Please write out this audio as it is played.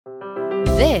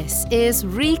This is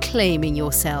Reclaiming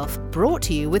Yourself, brought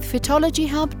to you with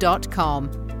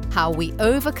photologyhub.com. How we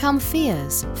overcome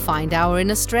fears, find our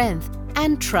inner strength,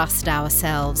 and trust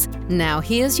ourselves. Now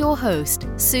here's your host,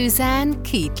 Suzanne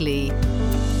Keatley.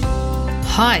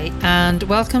 Hi, and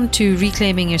welcome to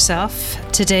Reclaiming Yourself.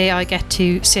 Today I get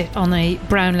to sit on a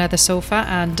brown leather sofa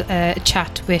and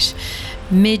chat with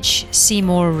Midge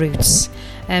Seymour-Roots.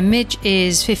 Midge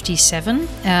is 57.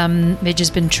 Midge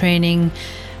has been training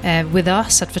with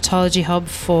us at Photology Hub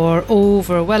for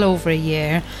well over a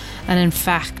year, and in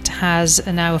fact has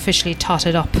now officially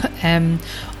totted up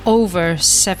over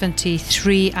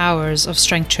 73 hours of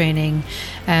strength training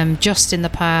just in the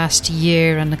past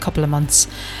year and a couple of months.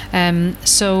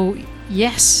 So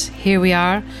yes, here we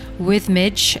are with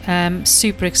Midge.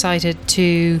 Super excited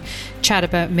to chat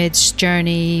about Midge's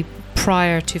journey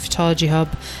prior to Photology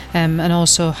Hub, and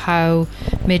also how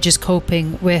Midge is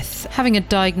coping with having a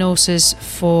diagnosis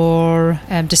for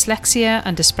dyslexia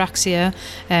and dyspraxia,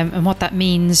 and what that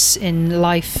means in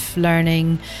life,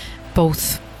 learning,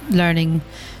 both learning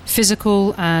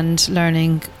physical and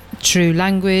learning through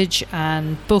language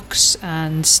and books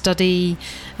and study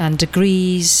and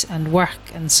degrees and work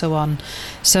and so on.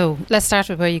 So let's start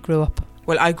with where you grew up.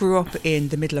 Well, I grew up in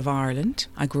the middle of Ireland.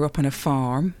 I grew up on a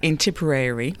farm in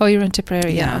Tipperary. Oh, you're in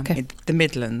Tipperary, yeah, okay. In the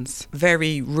Midlands.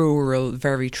 Very rural,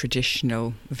 very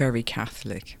traditional, very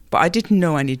Catholic. But I didn't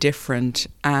know any different.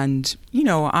 And, you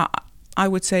know, I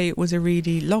would say it was a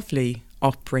really lovely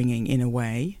upbringing in a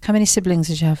way. How many siblings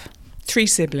did you have? 3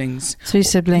 siblings. 3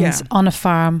 siblings, yeah. On a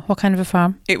farm. What kind of a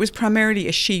farm? It was primarily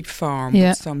a sheep farm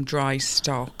with some dry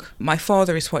stock. My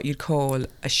father is what you'd call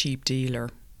a sheep dealer.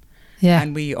 Yeah.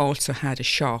 And we also had a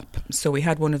shop. So we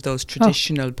had one of those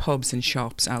traditional pubs and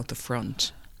shops out the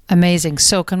front. Amazing.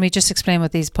 So can we just explain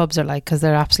what these pubs are like? Because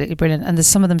they're absolutely brilliant. And there's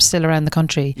some of them still around the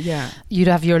country. Yeah. You'd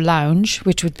have your lounge,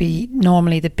 which would be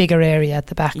normally the bigger area at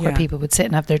the back where people would sit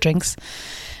and have their drinks.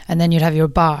 And then you'd have your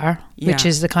bar, which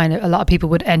is the kind of, a lot of people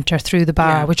would enter through the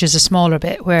bar, which is a smaller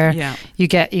bit where you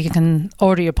can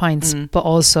order your pints, but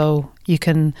also you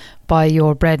can buy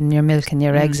your bread and your milk and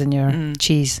your eggs and your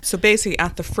cheese. So basically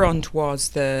at the front was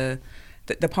the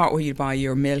part where you buy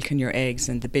your milk and your eggs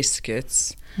and the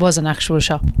biscuits. Was an actual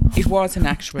shop. It was an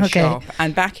actual shop.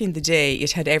 And back in the day,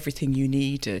 it had everything you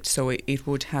needed. So it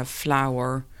would have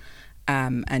flour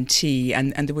and tea,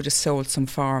 and they would have sold some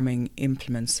farming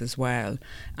implements as well.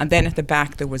 And then at the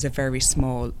back there was a very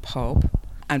small pub,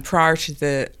 and prior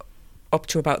to up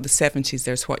to about the 70s,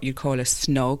 there's what you'd call a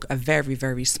snug, a very,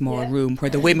 very small room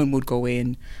where the women would go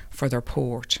in for their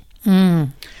port.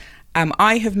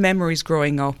 I have memories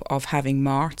growing up of having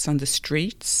marts on the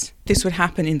streets. This would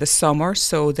happen in the summer,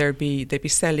 so they'd be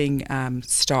selling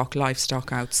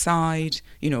livestock outside,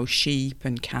 you know, sheep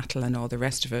and cattle and all the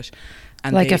rest of it.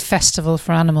 And like a festival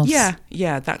for animals.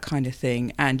 Yeah, that kind of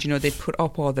thing. And, you know, they'd put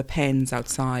up all the pens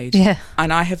outside. Yeah.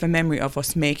 And I have a memory of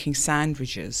us making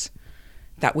sandwiches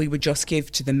that we would just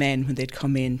give to the men when they'd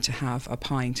come in to have a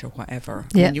pint or whatever.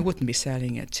 Yeah. And you wouldn't be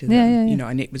selling it to them, you know,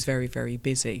 and it was very, very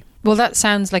busy. Well, that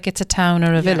sounds like it's a town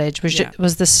or a village.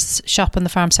 Was the shop and the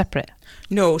farm separate?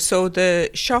 No, so the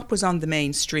shop was on the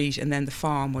main street and then the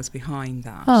farm was behind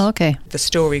that. Oh, okay. The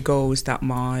story goes that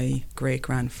my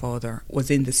great-grandfather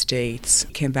was in the States,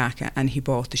 came back and he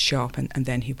bought the shop and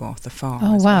then he bought the farm.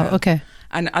 Oh, wow, okay.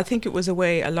 And I think it was a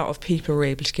way a lot of people were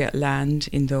able to get land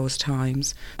in those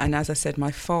times. And as I said,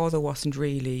 my father wasn't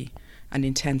really an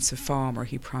intensive farmer.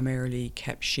 He primarily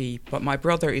kept sheep. But my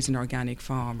brother is an organic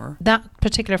farmer. That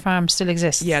particular farm still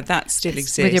exists? Yeah, that still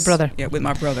exists. With your brother? Yeah, with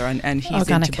my brother. And he's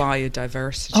organic. into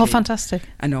biodiversity. Oh, fantastic.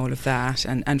 And all of that.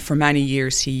 And for many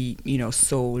years he, you know,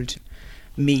 sold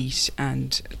meat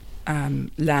and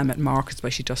lamb at markets,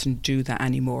 but he doesn't do that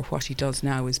anymore. What he does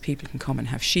now is people can come and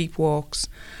have sheep walks,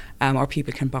 or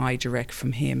people can buy direct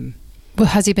from him. Well,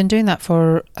 has he been doing that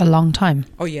for a long time?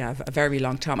 Oh yeah, a very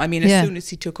long time. I mean, as soon as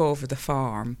he took over the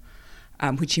farm,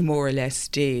 which he more or less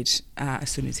did as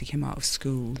soon as he came out of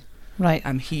school, right?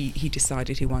 He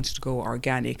decided he wanted to go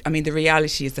organic. I mean, the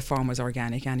reality is the farm was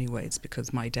organic anyways,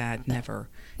 because my dad never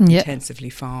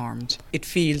intensively farmed. It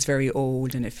feels very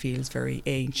old and it feels very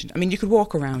ancient. I mean, you could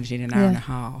walk around it in an hour and a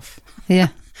half. Yeah.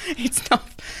 It's not,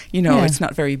 you know, it's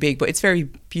not very big, but it's very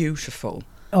beautiful.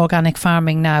 Organic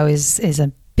farming now is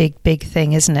a big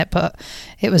thing, isn't it? But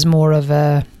it was more of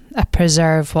a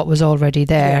preserve what was already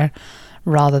there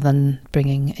rather than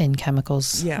bringing in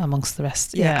chemicals amongst the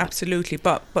rest. Yeah, absolutely.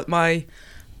 But my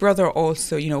brother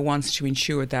also, you know, wants to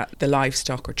ensure that the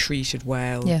livestock are treated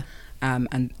well. Yeah.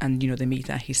 And the meat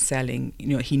that he's selling,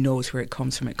 he knows where it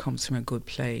comes from. It comes from a good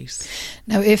place.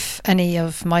 Now, if any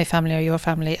of my family or your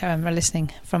family are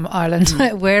listening from Ireland,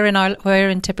 where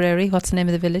in Tipperary? What's the name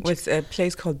of the village? Well, it's a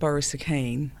place called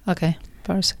Borrisacane. Okay,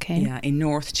 Borrisacane. Yeah, in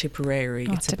North Tipperary.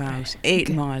 It's Tipperary. About 8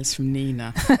 miles from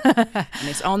Nina. And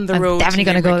it's on the road. Definitely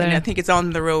going to go there. I think it's on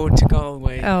the road to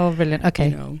Galway. Oh, brilliant. Okay.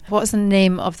 What is the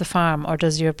name of the farm, or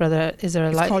does your brother? Is there a?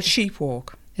 It's called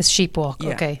Sheepwalk. It's Sheepwalk,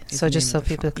 yeah, okay. So just so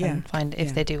people can find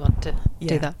if they do want to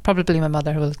do that. Probably my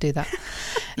mother will do that.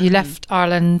 You left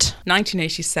Ireland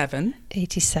 1987.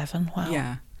 87, wow.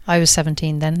 Yeah. I was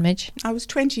 17 then, Midge. I was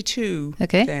 22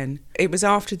 okay. then. It was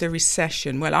after the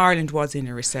recession. Well, Ireland was in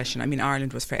a recession. I mean,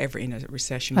 Ireland was forever in a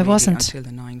recession. I wasn't. Until the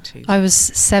 90s. I was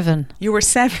 7. You were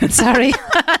 7? Sorry.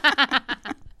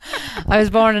 I was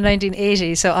born in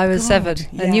 1980, so I was 7.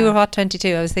 Yeah. And you were what, 22?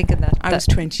 I was thinking that. I was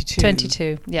 22.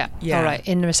 22, yeah. All right,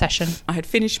 in the recession. I had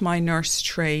finished my nurse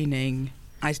training.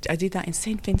 I did that in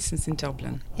St. Vincent's in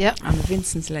Dublin. Yeah. I'm a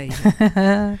Vincent's lady.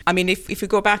 I mean, if we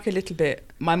go back a little bit,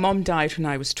 my mum died when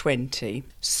I was 20.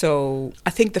 So I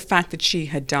think the fact that she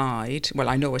had died, well,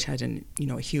 I know it had a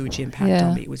huge impact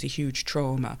on me. It was a huge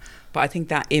trauma. But I think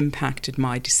that impacted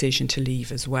my decision to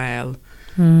leave as well.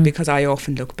 Because I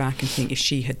often look back and think if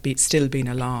she had still been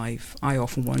alive, I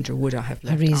often wonder, would I have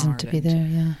left a reason Ireland? To be there,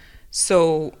 yeah.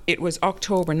 So it was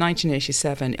October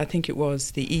 1987. I think it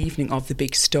was the evening of the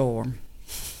big storm.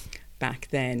 Back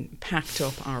then, packed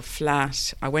up our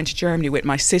flat. I went to Germany with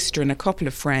my sister and a couple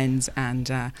of friends,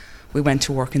 and we went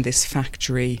to work in this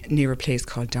factory near a place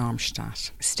called Darmstadt.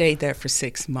 Stayed there for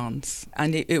 6 months,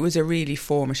 and it was a really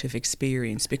formative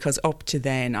experience because up to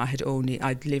then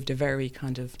I'd lived a very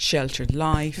kind of sheltered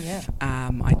life. Yeah.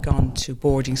 I'd gone to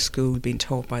boarding school, been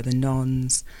taught by the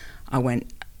nuns. I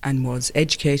went and was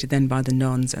educated then by the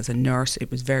nuns as a nurse. It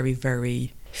was very,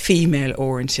 very female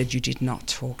oriented. You did not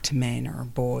talk to men or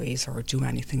boys or do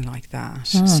anything like that.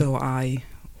 So I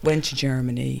went to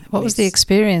Germany. What was the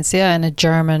experience, in a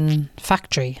German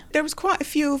factory? There was quite a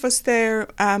few of us there,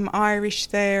 Irish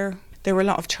there. There were a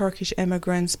lot of Turkish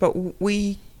immigrants, but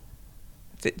the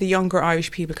younger Irish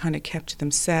people kind of kept to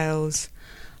themselves.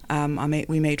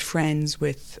 We made friends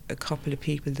with a couple of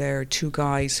people there, 2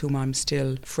 guys whom I'm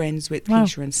still friends with,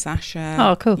 Peter and Sasha.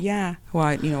 Oh, cool. Yeah, who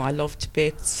I loved to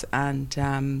bits,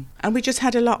 and we just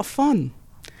had a lot of fun.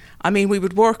 I mean, we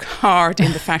would work hard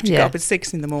in the factory, go up at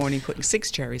 6 a.m, putting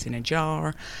 6 cherries in a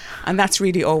jar, and that's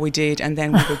really all we did. And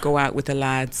then we would go out with the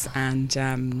lads and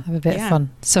have a bit of fun.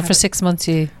 So for 6 months,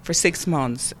 for 6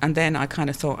 months, and then I kind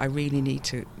of thought I really need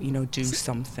to, do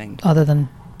something other than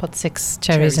put 6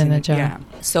 cherries in a jar. Yeah.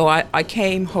 So I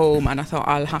came home and I thought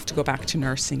I'll have to go back to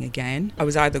nursing again. I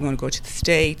was either going to go to the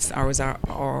States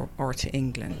or to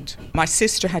England. My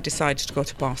sister had decided to go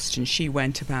to Boston. She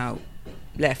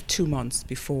left 2 months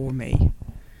before me.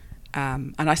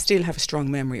 And I still have a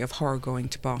strong memory of her going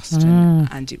to Boston,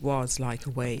 and it was like a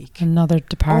wake. Another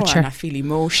departure. And I feel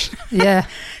emotional. Yeah.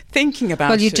 Thinking about it.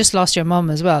 Well, you just lost your mum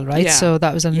as well, right? Yeah. So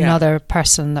that was another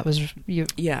person that was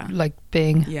like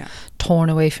being torn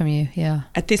away from you. Yeah.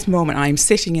 At this moment, I'm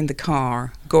sitting in the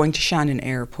car going to Shannon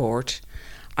Airport.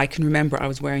 I can remember I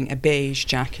was wearing a beige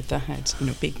jacket that had,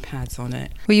 big pads on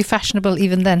it. Were you fashionable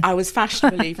even then? I was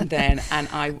fashionable even then, and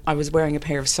I was wearing a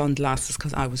pair of sunglasses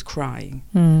because I was crying.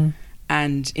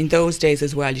 And in those days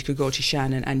as well, you could go to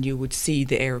Shannon and you would see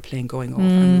the aeroplane going over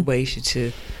and we waited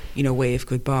to, wave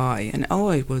goodbye. And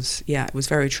it was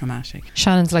very traumatic.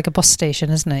 Shannon's like a bus station,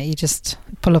 isn't it? You just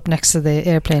pull up next to the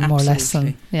airplane more or less.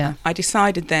 And, I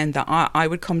decided then that I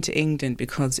would come to England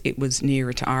because it was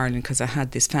nearer to Ireland, because I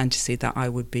had this fantasy that I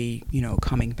would be,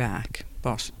 coming back.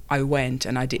 But I went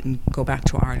and I didn't go back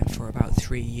to Ireland for about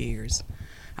 3 years.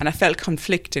 And I felt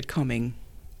conflicted coming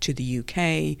to the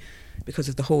UK because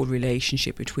of the whole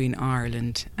relationship between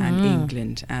Ireland and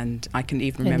England. And I can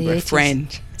even remember a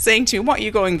friend saying to me, "What are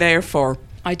you going there for?"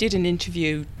 I did an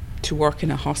interview to work in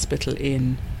a hospital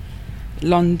in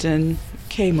London,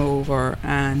 came over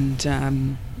and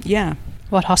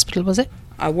What hospital was it?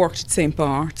 I worked at St.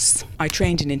 Bart's. I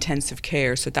trained in intensive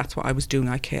care, so that's what I was doing.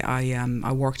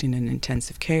 I worked in an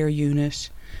intensive care unit.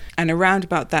 And around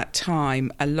about that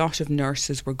time, a lot of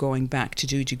nurses were going back to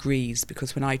do degrees,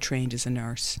 because when I trained as a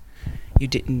nurse, you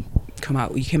came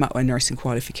out with a nursing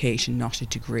qualification, not a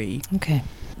degree. Okay.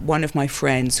 One of my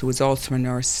friends, who was also a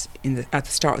nurse at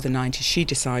the start of the 90s, she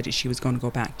decided she was going to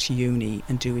go back to uni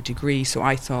and do a degree. So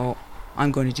I thought,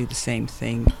 I'm going to do the same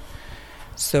thing.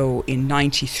 So in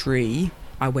 93,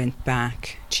 I went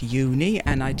back to uni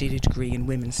and I did a degree in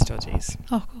women's studies.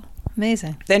 Oh, cool.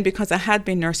 Amazing. Then, because I had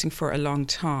been nursing for a long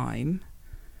time,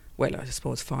 well, I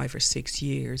suppose 5 or 6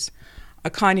 years, I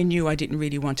kind of knew I didn't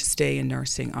really want to stay in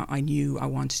nursing. I knew I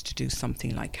wanted to do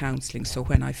something like counselling. So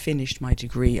when I finished my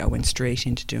degree, I went straight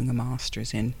into doing a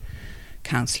master's in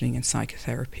counselling and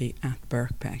psychotherapy at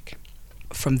Birkbeck.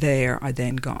 From there, I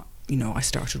then I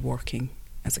started working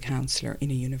as a counsellor in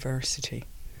a university.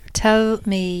 Tell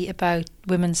me about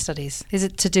women's studies. Is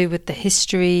it to do with the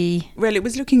history? Well, it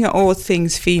was looking at all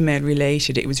things female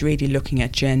related. It was really looking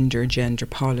at gender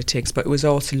politics, but it was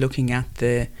also looking at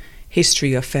the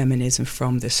history of feminism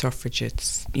from the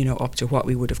suffragettes, up to what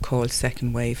we would have called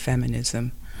second wave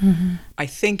feminism. Mm-hmm. I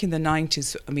think in the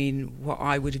 90s, what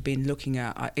I would have been looking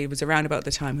at, it was around about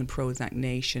the time when Prozac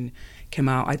Nation came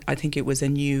out. I think it was a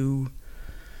new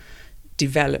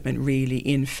development really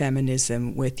in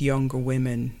feminism, with younger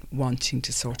women wanting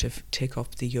to sort of take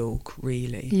up the yoke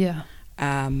really. Yeah.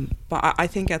 But I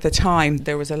think at the time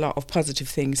there was a lot of positive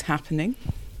things happening.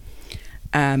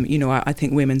 I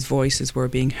think women's voices were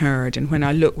being heard, and when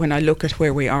I look at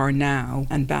where we are now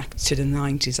and back to the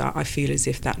 90s, I feel as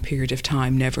if that period of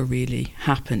time never really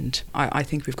happened. I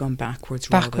think we've gone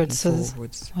backwards rather than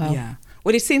forwards. Wow. Yeah.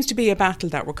 Well, it seems to be a battle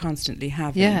that we're constantly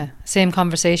having. Yeah, same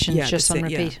conversations, just on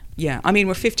repeat. Yeah.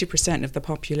 We're 50% of the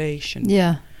population.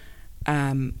 Yeah.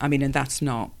 And that's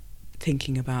not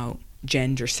thinking about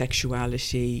gender,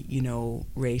 sexuality,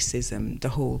 racism, the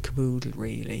whole caboodle,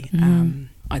 really. Mm.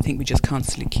 I think we just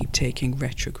constantly keep taking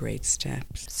retrograde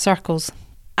steps. Circles.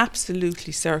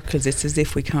 Absolutely circles. It's as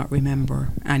if we can't remember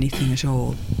anything at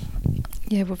all.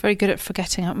 Yeah, we're very good at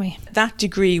forgetting, aren't we? That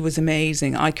degree was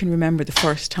amazing. I can remember the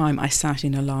first time I sat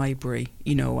in a library,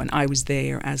 and I was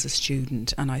there as a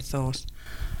student, and I thought,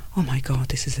 oh my God,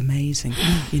 this is amazing,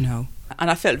 And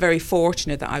I felt very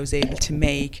fortunate that I was able to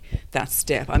make that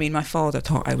step. My father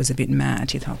thought I was a bit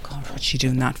mad. He thought, God, what's she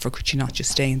doing that for? Could she not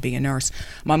just stay and be a nurse?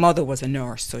 My mother was a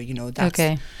nurse, so, that's...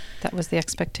 Okay, that was the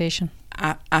expectation.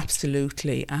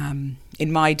 Absolutely.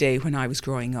 In my day, when I was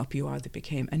growing up, you either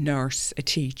became a nurse, a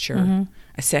teacher,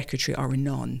 a secretary, or a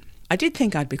nun. I did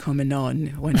think I'd become a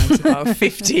nun when I was about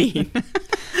 15.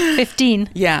 15?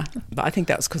 Yeah, but I think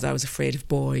that was because I was afraid of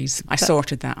boys. I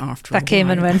sorted that after a while. That came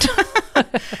and went.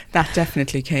 That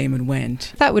definitely came and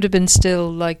went. That would have been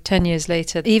still like 10 years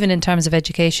later. Even in terms of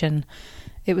education,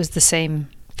 it was the same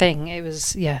thing. It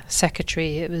was,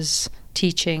 secretary, it was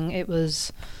teaching, it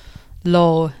was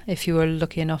law, if you were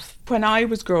lucky enough. When I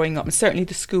was growing up, and certainly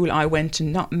the school I went to,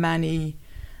 not many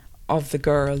of the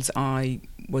girls I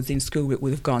was in school with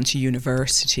would have gone to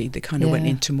university. They kind of went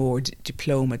into more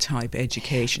diploma type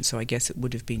education, so I guess it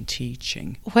would have been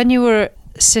teaching. When you were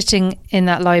sitting in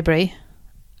that library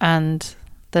and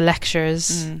the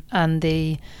lectures and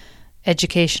the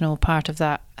educational part of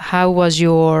that, how was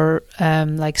your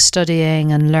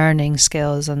studying and learning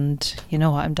skills? And you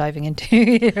know what I'm diving into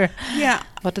here. Yeah.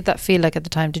 What did that feel like at the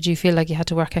time? Did you feel like you had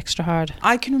to work extra hard?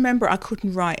 I can remember I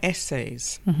couldn't write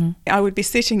essays. Mm-hmm. I would be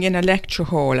sitting in a lecture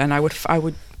hall and I would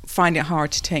find it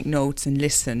hard to take notes and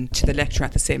listen to the lecture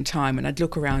at the same time, and I'd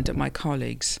look around at my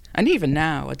colleagues, and even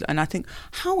now, and I think,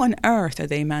 how on earth are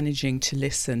they managing to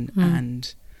listen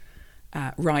and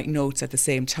write notes at the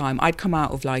same time? I'd come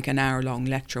out of like an hour-long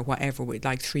lecture, whatever, with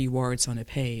like 3 words on a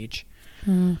page.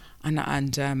 And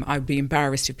I'd be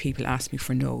embarrassed if people asked me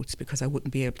for notes because I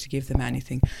wouldn't be able to give them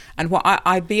anything. And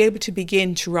I'd be able to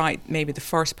begin to write maybe the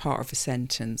first part of a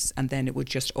sentence, and then it would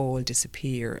just all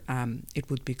disappear. It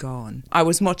would be gone. I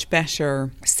was much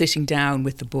better sitting down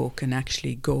with the book and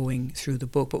actually going through the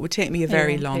book, but it would take me a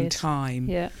very long time.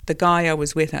 Yeah. The guy I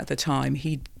was with at the time,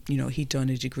 he'd done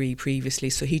a degree previously,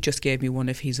 so he just gave me one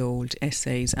of his old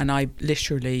essays, and I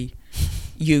literally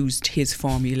used his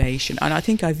formulation, and I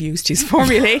think I've used his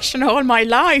formulation all my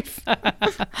life.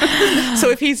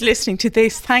 So if he's listening to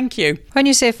this, thank you. When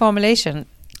you say formulation,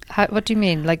 what do you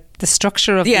mean? Like the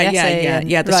structure of the essay?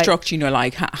 The structure,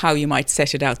 like how you might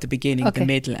set it out, the beginning, the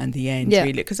middle and the end,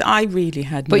 really. Because I really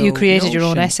had But you created your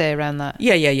own essay around that?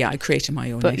 Yeah, I created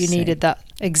my own essay. But you needed that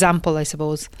example, I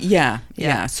suppose. Yeah.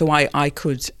 So I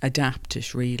could adapt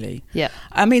it, really. Yeah.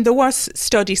 There was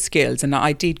study skills, and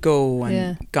I did go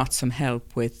and got some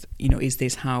help with, is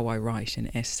this how I write an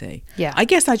essay? Yeah. I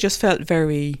guess I just felt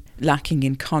very lacking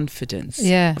in confidence.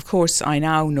 Yeah. Of course, I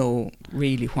now know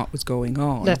really what was going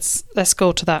on. Let's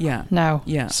go to that now.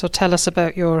 Yeah. So tell us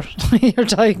about your your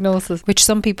diagnosis, which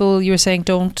some people, you were saying,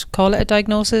 don't call it a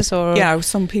diagnosis, or? Yeah,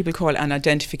 some people call it an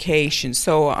identification.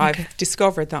 So I've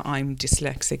discovered that I'm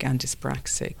dyslexic and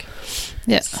dyspraxic.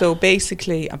 Yeah. So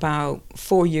basically about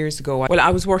 4 years ago,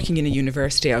 I was working in a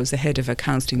university. I was the head of a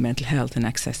counselling, mental health and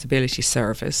accessibility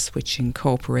service, which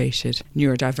incorporated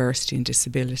neurodiversity and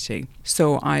disability.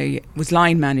 So I was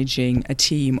line managing a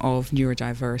team of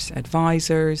neurodiverse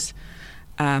advisors,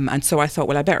 And so I thought,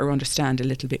 well, I better understand a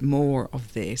little bit more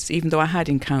of this, even though I had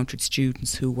encountered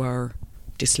students who were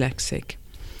dyslexic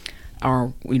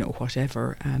or,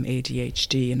 whatever,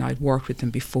 ADHD, and I'd worked with them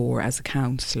before as a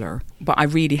counsellor. But I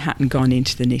really hadn't gone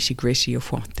into the nitty-gritty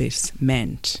of what this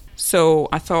meant. So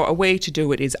I thought a way to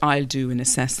do it is I'll do an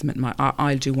assessment.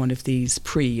 I'll do one of these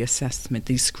pre-assessment,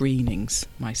 these screenings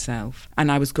myself.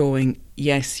 And I was going,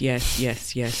 yes.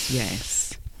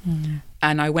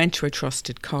 And I went to a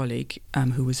trusted colleague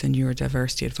who was a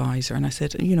neurodiversity advisor, and I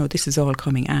said, this is all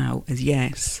coming out as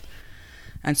yes.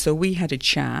 And so we had a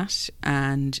chat,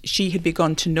 and she had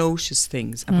begun to notice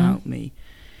things about me.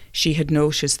 She had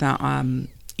noticed that,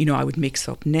 I would mix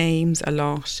up names a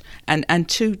lot. And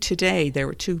today, there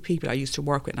were two people I used to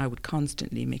work with, and I would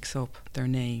constantly mix up their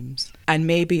names. And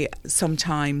maybe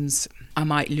sometimes I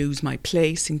might lose my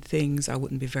place in things. I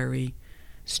wouldn't be very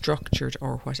structured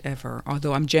or whatever,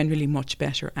 although I'm generally much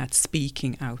better at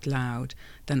speaking out loud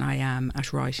than I am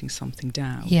at writing something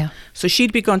down. Yeah. So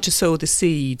she'd begun to sow the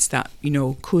seeds that,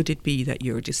 could it be that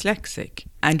you're dyslexic?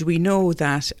 And we know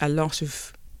that a lot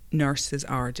of nurses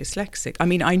are dyslexic. I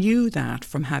mean, I knew that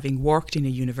from having worked in a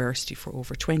university for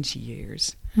over 20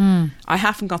 years. I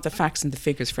haven't got the facts and the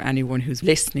figures for anyone who's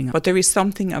listening, but there is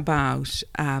something about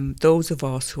those of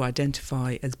us who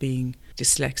identify as being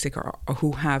dyslexic or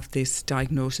who have this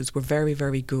diagnosis. We're very,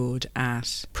 very good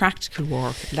at practical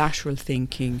work, lateral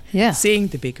thinking, seeing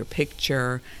the bigger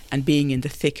picture and being in the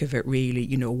thick of it, really,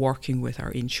 working with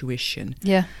our intuition.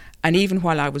 Yeah. And even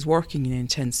while I was working in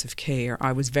intensive care,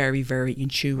 I was very, very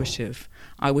intuitive.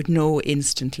 I would know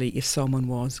instantly if someone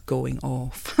was going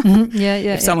off.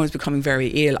 If someone was becoming very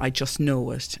ill, I just know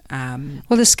it. Well,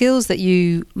 the skills that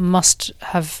you must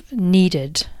have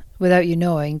needed without you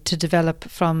knowing to develop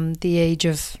from the age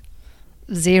of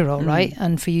 0, right?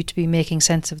 And for you to be making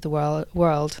sense of the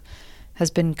world has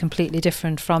been completely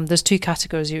different from... There's two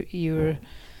categories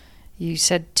you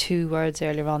said two words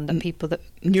earlier on, that people that...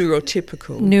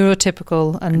 Neurotypical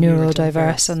and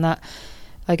neurodiverse, and that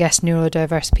I guess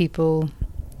neurodiverse people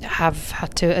have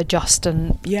had to adjust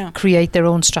and create their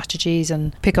own strategies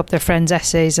and pick up their friends'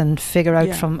 essays and figure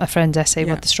out from a friend's essay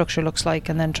what the structure looks like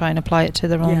and then try and apply it to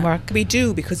their own work. We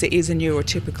do, because it is a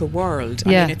neurotypical world. I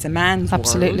mean, it's a man's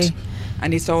world,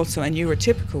 and it's also a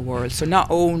neurotypical world. So not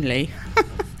only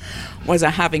was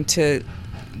I having to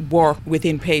work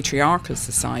within patriarchal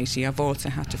society, I've also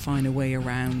had to find a way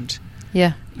around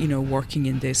working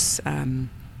in this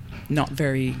not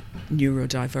very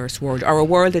neurodiverse world, or a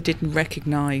world that didn't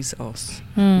recognise us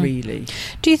really.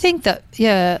 Do you think that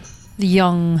the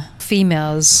young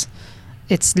females,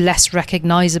 it's less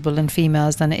recognisable in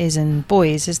females than it is in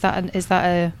boys? Is that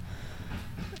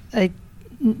a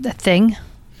thing?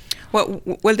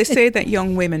 Well, they say that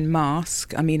young women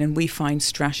mask. I mean, and we find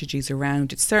strategies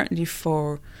around it. Certainly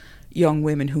for young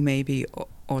women who may be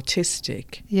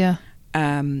autistic. Yeah.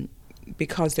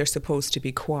 Because they're supposed to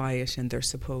be quiet and they're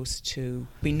supposed to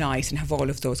be nice and have all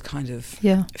of those kind of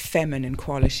feminine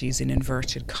qualities in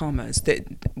inverted commas. That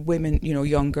women,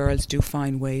 young girls do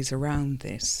find ways around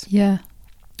this. Yeah.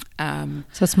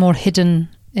 So it's more hidden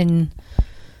in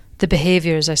the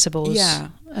behaviours, I suppose. Yeah.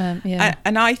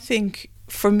 And I think,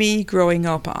 for me, growing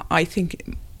up, I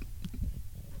think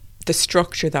the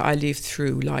structure that I lived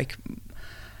through, like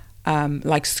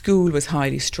school was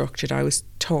highly structured. I was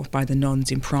taught by the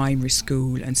nuns in primary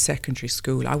school and secondary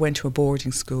school. I went to a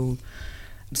boarding school.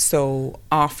 So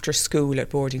after school at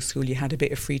boarding school, you had a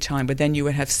bit of free time, but then you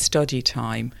would have study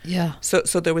time. Yeah. So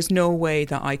there was no way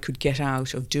that I could get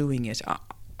out of doing it.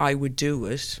 I would do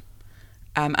it.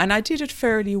 And I did it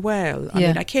fairly well. I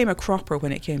mean, I came a cropper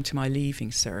when it came to my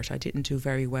leaving cert. I didn't do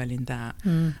very well in that.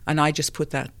 And I just put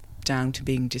that down to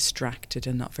being distracted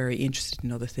and not very interested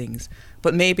in other things.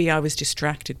 But maybe I was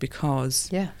distracted because...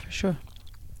 Yeah, for sure.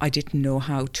 I didn't know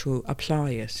how to apply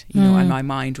it, and my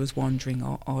mind was wandering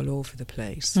all over the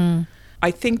place. I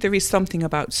think there is something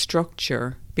about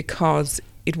structure, because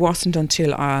it wasn't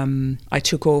until I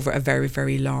took over a very,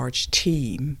 very large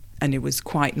team, and it was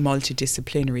quite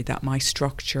multidisciplinary, that my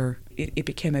structure, it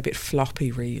became a bit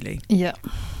floppy, really. Yeah.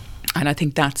 And I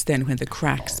think that's then when the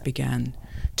cracks began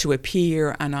to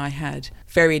appear, and I had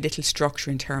very little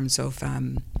structure in terms of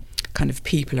kind of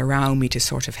people around me to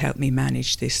sort of help me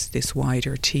manage this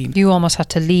wider team. You almost had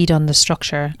to lead on the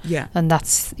structure. Yeah. And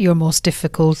that's your most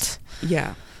difficult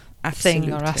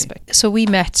thing or aspect. So we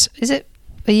met, is it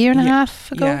a year and a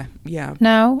half ago? Yeah.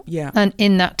 Now? Yeah. And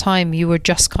in that time you were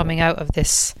just coming out of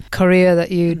this career that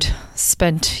you'd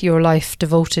spent your life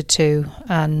devoted to,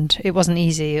 and it wasn't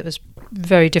easy. It was a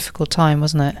very difficult time,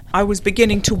 wasn't it? I was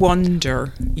beginning to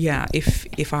wonder,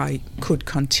 if I could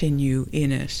continue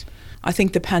in it. I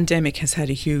think the pandemic has had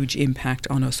a huge impact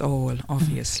on us all,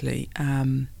 obviously.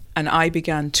 And I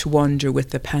began to wonder with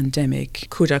the pandemic,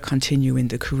 could I continue in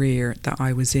the career that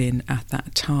I was in at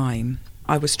that time?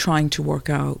 I was trying to work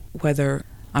out whether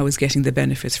I was getting the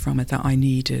benefits from it that I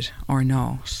needed or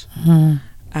not.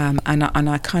 And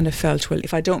I kind of felt, well,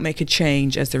 if I don't make a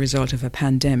change as the result of a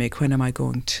pandemic, when am I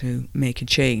going to make a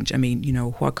change? I mean, you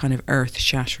know, what kind of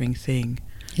earth-shattering thing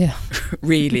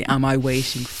really am I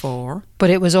waiting for? But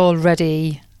it was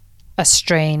already a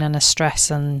strain and a stress,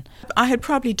 and I had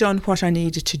probably done what I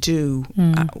needed to do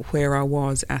where I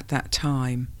was at that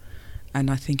time, and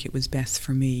I think it was best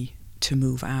for me to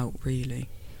move out, really.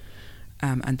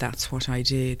 And that's what I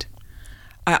did.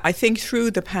 I think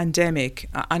through the pandemic,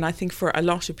 and I think for a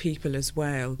lot of people as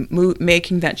well,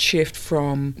 making that shift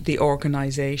from the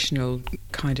organisational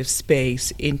kind of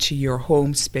space into your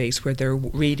home space, where there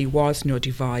really was no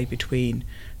divide between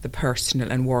the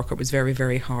personal and work, it was very,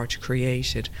 very hard to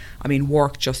create it. I mean,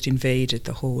 work just invaded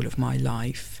the whole of my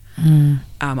life.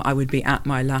 I would be at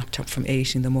my laptop from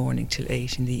 8 in the morning till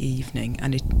 8 in the evening,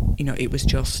 and it was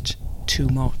just too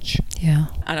much. Yeah.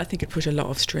 And I think it put a lot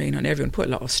of strain on everyone, put a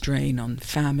lot of strain on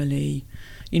family.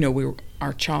 You know,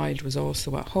 our child was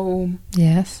also at home.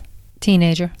 Yes.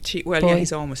 Teenager. Yeah,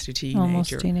 he's almost a teenager.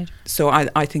 Almost teenager. So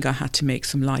I think I had to make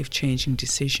some life-changing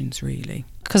decisions, really.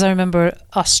 Because I remember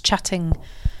us chatting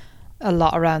a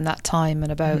lot around that time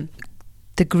and about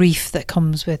the grief that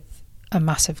comes with a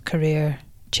massive career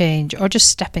change, or just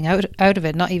stepping out of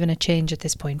it, not even a change at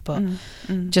this point, but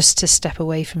just to step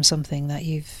away from something that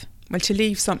you've... Well, to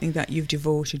leave something that you've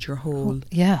devoted your whole...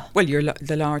 Well,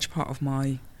 the large part of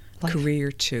my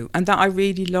career to, and that I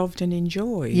really loved and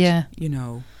enjoyed. Yeah. You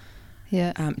know.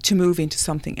 Yeah. To move into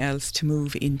something else, to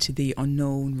move into the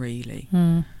unknown, really.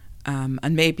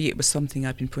 And maybe it was something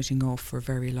I'd been putting off for a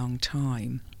very long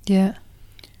time. Yeah.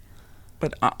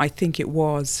 But I think it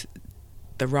was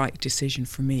the right decision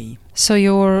for me. So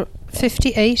you're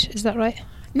 58, is that right?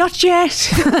 Not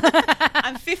yet.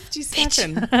 I'm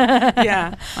 57.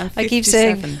 Yeah, I'm 57. I keep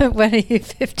saying, when are you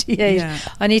 58? Yeah.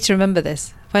 I need to remember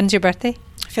this. When's your birthday?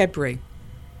 February.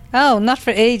 Oh, not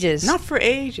for ages. Not for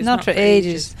ages. Not for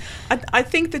ages. I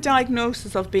think the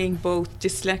diagnosis of being both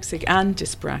dyslexic and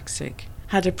dyspraxic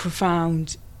had a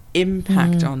profound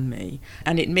impact on me.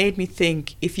 And it made me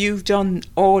think, if you've done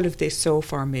all of this so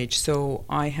far, Midge, so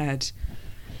I had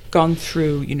gone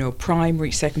through,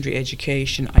 primary, secondary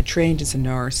education. I trained as a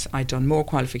nurse. I'd done more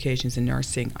qualifications in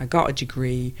nursing. I got a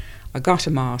degree. I got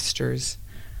a master's.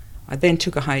 I then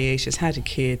took a hiatus, had a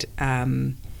kid,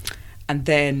 and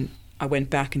then I went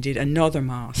back and did another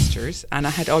master's, and I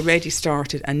had already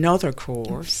started another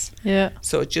course. Yeah.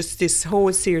 So just this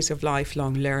whole series of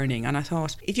lifelong learning. And I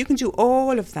thought, if you can do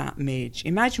all of that, Midge,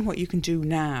 imagine what you can do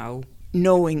now,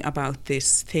 knowing about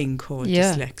this thing called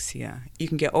dyslexia. You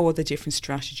can get all the different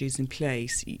strategies in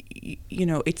place.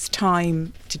 It's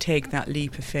time to take that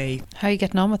leap of faith. How are you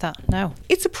getting on with that now?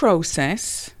 It's a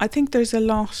process. I think there's a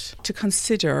lot to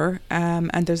consider,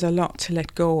 and there's a lot to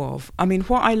let go of. I mean,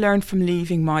 what I learned from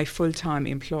leaving my full-time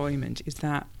employment is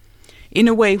that, in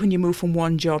a way, when you move from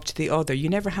one job to the other, you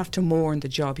never have to mourn the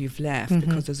job you've left,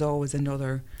 because there's always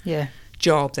another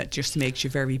job that just makes you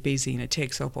very busy, and it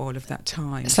takes up all of that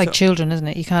time. It's like children, isn't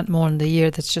it? You can't mourn the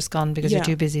year that's just gone because you're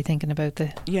too busy thinking about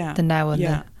the now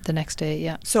and the next day.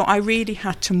 Yeah. So I really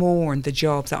had to mourn the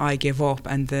job that I gave up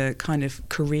and the kind of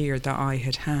career that I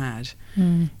had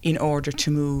in order to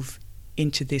move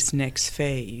into this next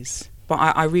phase. But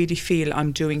I really feel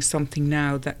I'm doing something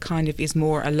now that kind of is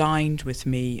more aligned with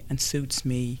me and suits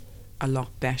me a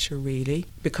lot better, really,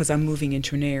 because I'm moving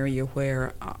into an area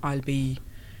where I'll be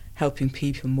helping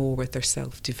people more with their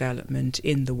self-development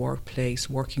in the workplace,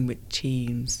 working with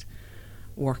teams,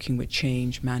 working with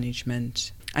change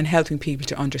management, and helping people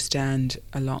to understand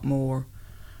a lot more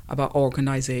about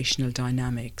organisational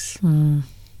dynamics,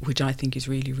 which I think is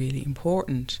really, really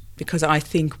important, because I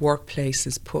think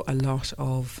workplaces put a lot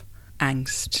of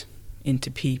angst into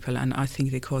people, and I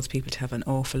think they cause people to have an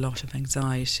awful lot of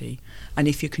anxiety. And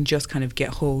if you can just kind of get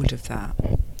hold of that,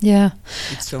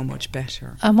 it's so much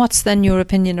better. And what's then your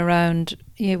opinion around,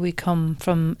 we come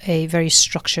from a very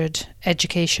structured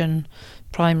education,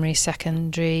 primary,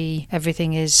 secondary,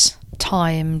 everything is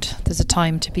timed, there's a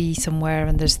time to be somewhere,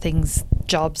 and there's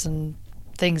jobs and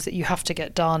things that you have to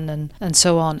get done and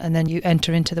so on, and then you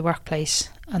enter into the workplace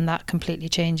and that completely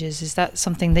changes. Is that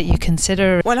something that you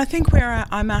consider? Well, I think where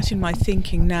I'm at in my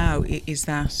thinking now is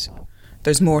that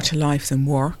there's more to life than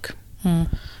work.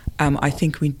 I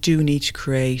think we do need to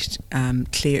create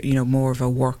clear, more of a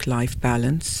work-life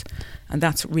balance, and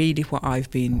that's really what I've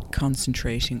been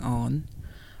concentrating on.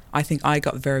 I think I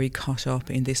got very caught up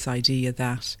in this idea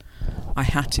that I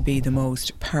had to be the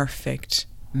most perfect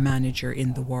manager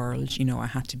in the world. You know, I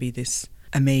had to be this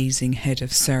amazing head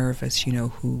of service, you know,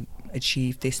 who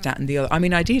achieved this, that and the other. I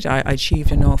mean, I did. I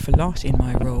achieved an awful lot in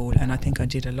my role, and I think I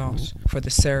did a lot for the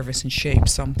service and shaped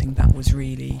something that was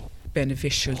really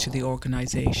beneficial to the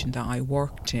organisation that I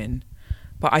worked in.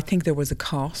 But I think there was a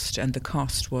cost, and the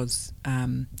cost was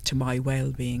to my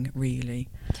well-being, really.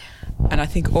 And I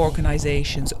think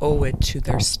organisations owe it to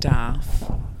their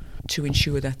staff to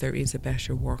ensure that there is a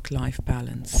better work-life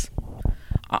balance.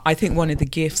 I think one of the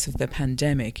gifts of the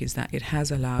pandemic is that it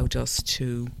has allowed us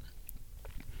to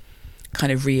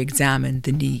kind of re-examine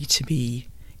the need to be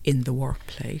in the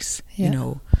workplace, you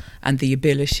know, and the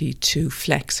ability to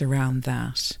flex around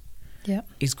that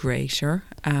is greater.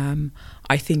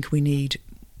 I think we need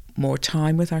more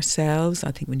time with ourselves.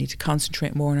 I think we need to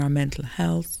concentrate more on our mental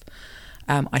health.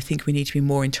 I think we need to be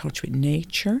more in touch with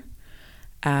nature.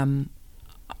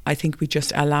 I think we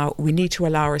need to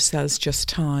allow ourselves just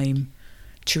time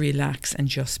to relax and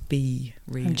just be,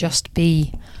 really. And just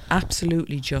be.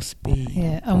 Absolutely just be.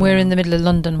 Yeah, and we're in the middle of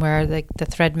London where the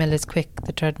treadmill is quick,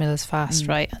 the treadmill is fast,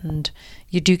 right? And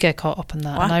you do get caught up in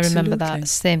that. And I remember that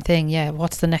same thing,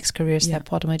 what's the next career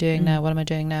step? What am I doing now? What am I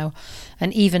doing now?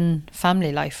 And even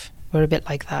family life, we're a bit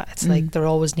like that. It's like there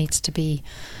always needs to be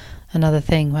another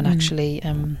thing when actually,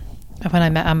 when I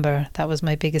met Amber, that was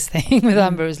my biggest thing with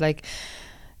Amber, was like,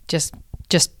 just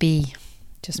be.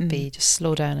 Just be, just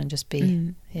slow down and just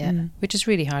be, which is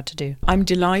really hard to do. I'm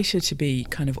delighted to be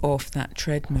kind of off that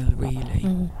treadmill,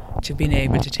 really, to being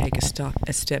able to take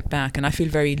a step back. And I feel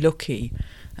very lucky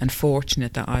and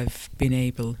fortunate that I've been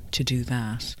able to do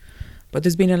that. But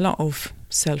there's been a lot of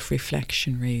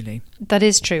self-reflection, really. That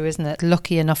is true, isn't it?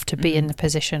 Lucky enough to be in a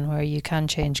position where you can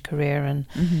change career and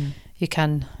you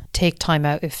can take time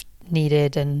out if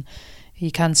needed, and you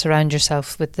can surround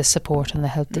yourself with the support and the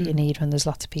help that you need, when there's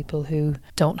lots of people who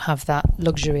don't have that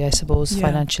luxury, I suppose,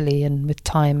 financially and with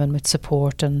time and with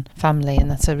support and family,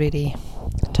 and that's a really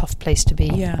tough place to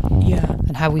be.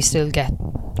 And how we still get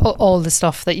all the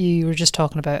stuff that you were just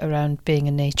talking about around being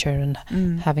in nature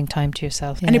and having time to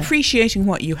yourself. And appreciating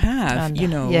what you have, you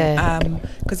know.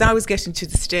 Because I was getting to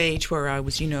the stage where I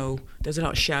was, you know, there's a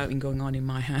lot of shouting going on in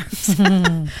my house.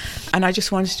 And I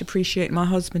just wanted to appreciate my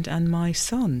husband and my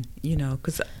son, you know,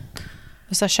 because...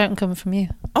 Was that shouting coming from you?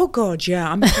 Oh, God,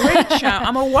 yeah. I'm a great shouter.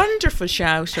 I'm a wonderful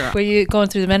shouter. Were you going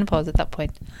through the menopause at that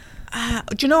point?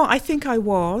 Do you know, I think I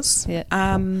was. Yeah.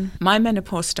 My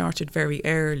menopause started very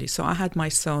early. So I had my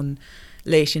son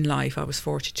late in life. I was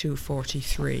 42,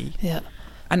 43. Yeah.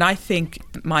 And I think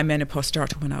my menopause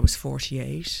started when I was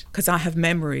 48. Because I have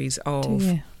memories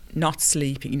of not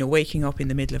sleeping, you know, waking up in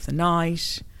the middle of the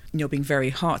night, you know, being very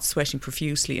hot, sweating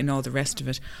profusely and all the rest of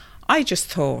it. I just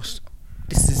thought...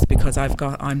 This is because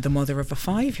I'm the mother of a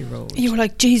 5-year-old. You were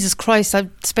like, Jesus Christ, I've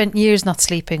spent years not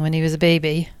sleeping when he was a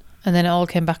baby. And then it all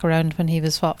came back around when he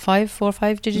was, what, 4 or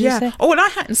 5, did you just say? Oh, and I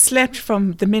hadn't slept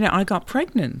from the minute I got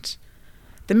pregnant.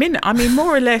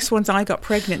 More or less once I got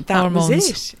pregnant, that Hormones. Was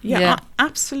it. Yeah.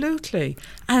 Absolutely.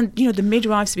 And, you know, the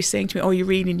midwives be saying to me, oh, you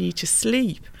really need to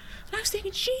sleep. And I was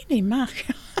thinking, Jeannie, Mac,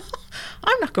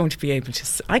 I'm not going to be able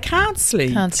to, I can't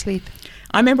sleep. Can't sleep.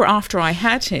 I remember after I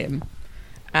had him,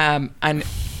 and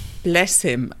bless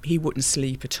him, he wouldn't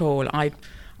sleep at all.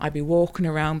 I'd be walking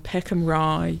around Peckham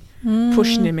Rye,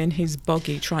 pushing him in his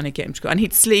buggy, trying to get him to go. And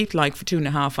he'd sleep like for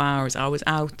 2.5 hours. I was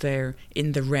out there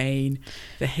in the rain,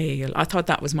 the hail. I thought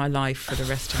that was my life for the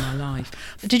rest of my life.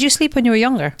 Did you sleep when you were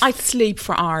younger? I'd sleep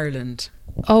for Ireland.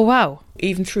 Oh, wow.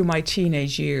 Even through my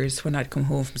teenage years when I'd come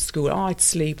home from school, I'd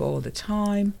sleep all the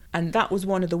time. And that was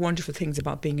one of the wonderful things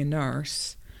about being a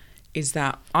nurse, is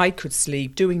that I could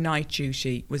sleep. Doing night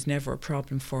duty was never a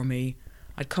problem for me.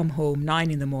 I'd come home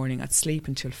 9 a.m, I'd sleep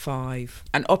until 5.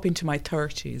 And up into my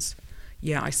 30s,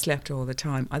 I slept all the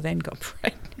time. I then got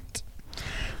pregnant.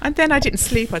 And then I didn't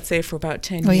sleep, I'd say, for about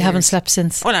 10 years. Oh, you haven't slept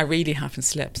since? Well, I really haven't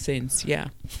slept since, yeah.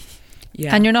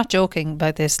 And you're not joking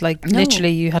about this. Like, no.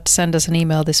 Literally, you had to send us an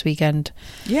email this weekend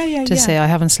to say, I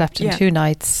haven't slept in 2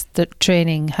 nights. The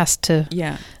training has to...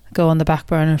 go on the back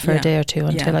burner for a day or two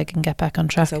until I can get back on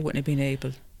track. Because I wouldn't have been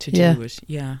able to do it.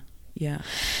 Yeah.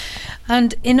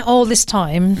 And in all this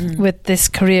time, with this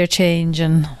career change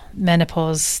and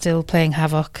menopause still playing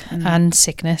havoc and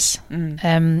sickness,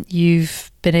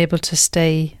 you've been able to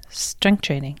stay strength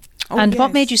training. Oh, and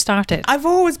what made you start it? I've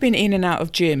always been in and out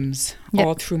of gyms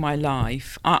all through my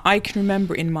life. I can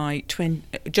remember in my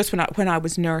when I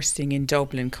was nursing in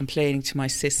Dublin, complaining to my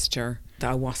sister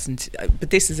that I wasn't. But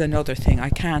this is another thing. I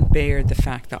can't bear the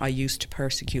fact that I used to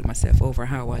persecute myself over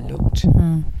how I looked.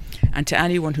 And to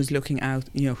anyone who's looking out,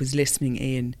 who's listening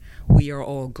in, we are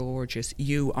all gorgeous.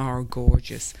 You are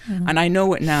gorgeous. And I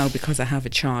know it now because I have a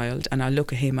child, and I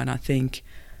look at him and I think,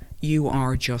 you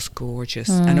are just gorgeous.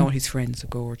 And all his friends are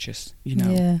gorgeous,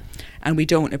 Yeah. And we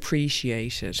don't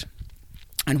appreciate it.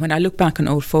 And when I look back on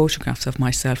old photographs of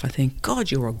myself, I think,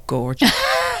 God, you are gorgeous.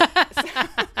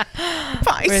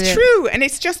 But it's true, and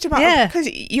it's just about, because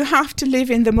you have to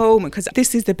live in the moment, because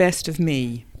this is the best of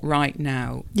me right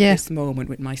now, this moment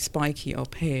with my spiky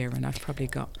up hair, and I've probably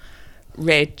got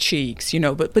red cheeks,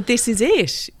 but this is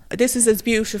it. This is as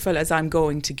beautiful as I'm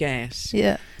going to get.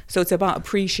 Yeah. So it's about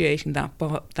appreciating that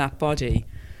body.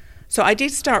 So I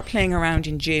did start playing around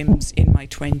in gyms in my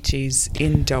 20s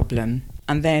in Dublin,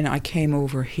 and then I came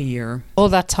over here. All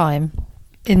that time,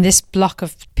 in this block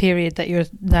of period that you're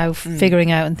now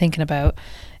figuring out and thinking about,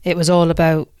 it was all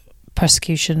about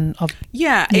persecution of...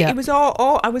 It was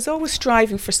all I was always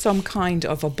striving for some kind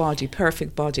of a body,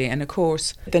 perfect body. And of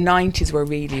course, the 90s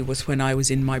was when I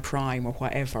was in my prime or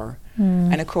whatever.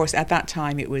 And of course, at that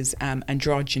time, it was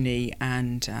androgyny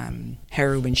and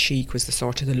heroin chic was the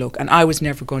sort of the look. And I was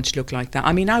never going to look like that.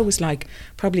 I mean, I was like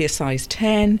probably a size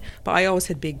 10, but I always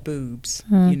had big boobs,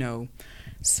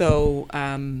 So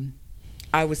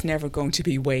I was never going to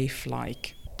be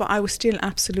waif-like. But I was still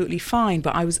absolutely fine.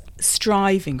 But I was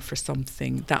striving for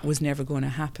something that was never going to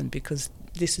happen, because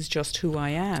this is just who I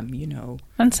am,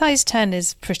 And size 10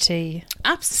 is pretty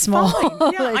small.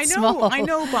 Yeah, I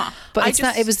know, but it's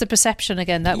not. It was the perception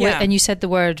again that way, and you said the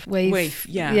word waif. Waif,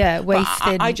 waif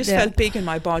thin. I just felt big in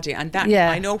my body, and that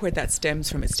I know where that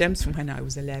stems from. It stems from when I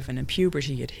was 11 and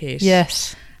puberty had hit.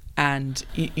 Yes, and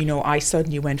I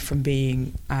suddenly went from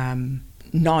being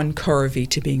non-curvy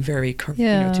to being very to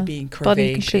being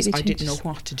curvaceous. I didn't know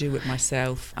what to do with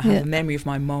myself. I have a memory of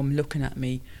my mum looking at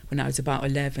me when I was about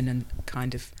 11 and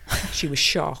kind of she was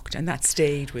shocked, and that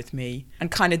stayed with me.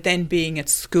 And kind of then being at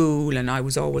school, and I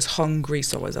was always hungry,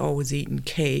 so I was always eating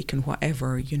cake and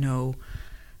whatever,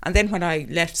 And then when I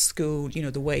left school,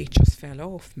 the weight just fell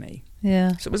off me.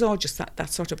 Yeah. So it was all just that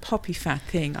sort of puppy fat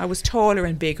thing. I was taller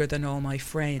and bigger than all my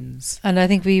friends. And I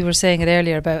think we were saying it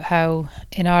earlier about how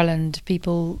in Ireland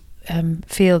people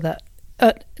feel that,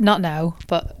 not now,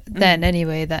 but then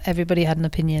anyway, that everybody had an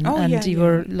opinion. You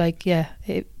were like,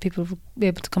 people would be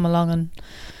able to come along and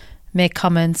make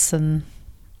comments and...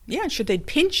 Yeah, sure, they'd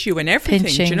pinch you and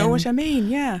everything. Do you know what I mean?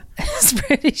 Yeah. It's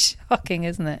pretty shocking,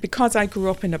 isn't it? Because I grew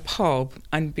up in a pub,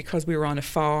 and because we were on a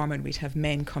farm and we'd have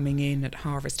men coming in at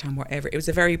harvest time, whatever, it was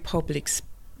a very public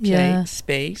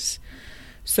space.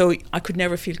 So I could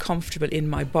never feel comfortable in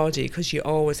my body, because you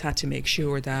always had to make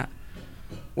sure that,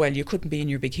 well, you couldn't be in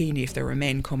your bikini if there were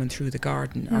men coming through the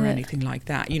garden or anything like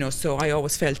that. So I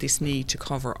always felt this need to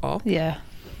cover up. Yeah.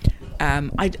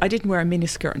 I didn't wear a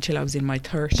miniskirt until I was in my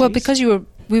 30s. Well, because you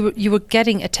were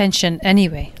getting attention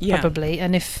anyway, probably,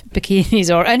 and if bikinis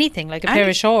or anything like a pair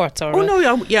of shorts or you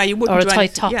wouldn't or a do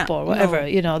tight anything. top or whatever,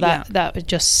 that would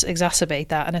just exacerbate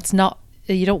that, and it's not.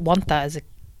 You don't want that as a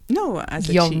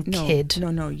young kid,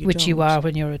 which you are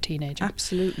when you're a teenager.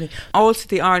 Absolutely. Also,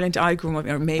 the Ireland I grew up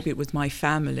in, or maybe it was my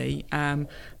family,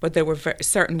 but there were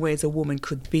certain ways a woman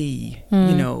could be.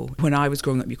 When I was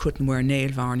growing up, you couldn't wear nail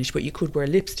varnish, but you could wear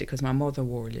lipstick, because my mother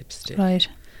wore lipstick. Right.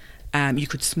 You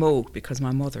could smoke because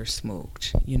my mother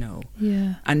smoked,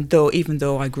 Yeah. And even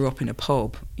though I grew up in a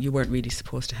pub, you weren't really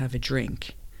supposed to have a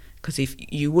drink. Because if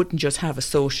you wouldn't just have a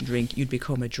social drink, you'd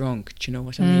become a drunk. Do you know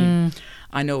what I mean?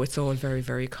 I know it's all very,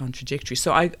 very contradictory.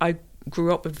 So I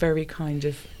grew up with a very kind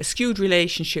of a skewed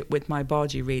relationship with my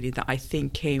body, really, that I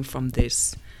think came from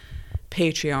this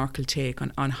patriarchal take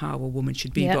on how a woman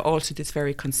should be, but also this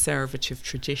very conservative,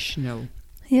 traditional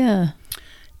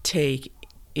take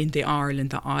in the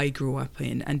Ireland that I grew up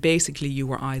in. And basically you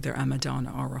were either a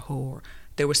Madonna or a whore.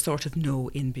 There was sort of no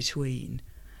in between.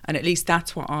 And at least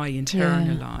that's what I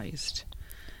internalised.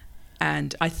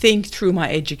 And I think through my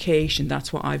education,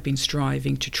 that's what I've been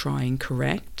striving to try and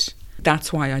correct.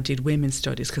 That's why I did women's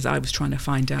studies, because I was trying to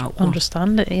find out...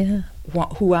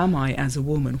 who am I as a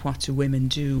woman? What do women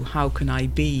do? How can I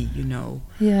be,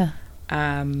 Yeah.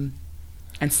 And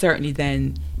certainly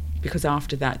then, because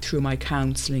after that, through my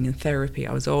counselling and therapy,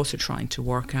 I was also trying to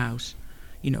work out,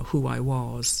 who I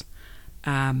was.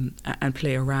 And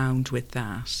play around with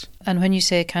that. And when you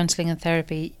say counselling and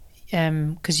therapy,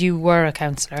 because you were a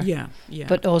counsellor. Yeah.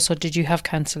 But also, did you have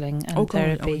counselling and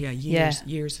therapy?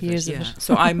 Years of it.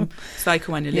 So I'm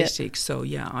psychoanalytic, so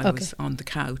I was on the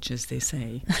couch, as they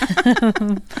say.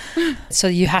 So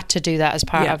you had to do that as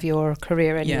part of your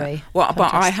career anyway. Yeah. Well,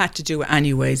 but I had to do it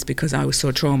anyways because I was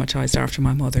so traumatised after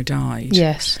my mother died.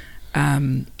 Yes.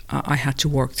 I had to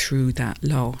work through that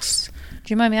loss.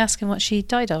 Do you mind me asking what she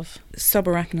died of?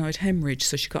 Subarachnoid hemorrhage,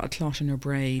 so she got a clot in her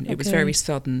brain. It was very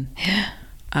sudden.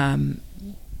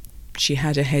 She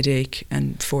had a headache,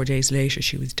 and 4 days later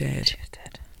she was dead.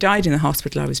 Died in the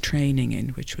hospital I was training in,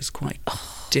 which was quite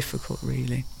difficult,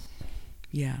 really.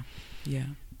 Yeah.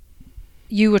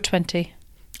 You were 20?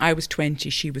 I was 20,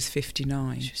 she was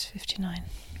 59. She was 59.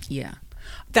 Yeah.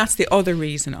 That's the other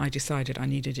reason I decided I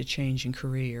needed a change in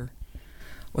career,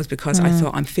 was because I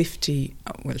thought I'm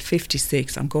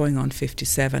 56, I'm going on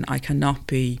 57, I cannot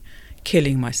be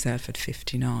killing myself at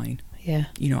 59. Yeah,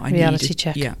 reality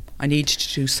check. Yeah, I needed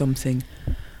to do something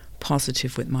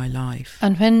positive with my life.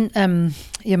 And when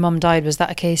your mum died, was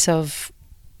that a case of,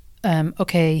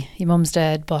 okay, your mum's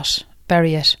dead, but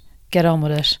bury it, get on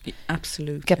with it?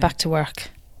 Absolutely. Get back to work.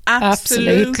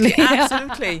 Absolutely.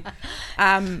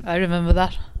 I remember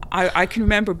that. I can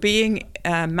remember being,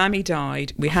 Mammy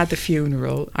died, we had the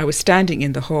funeral, I was standing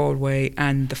in the hallway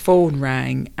and the phone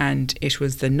rang, and it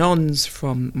was the nuns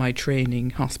from my training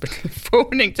hospital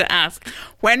phoning to ask,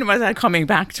 when was I coming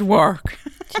back to work?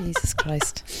 Jesus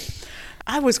Christ.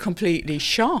 I was completely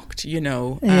shocked,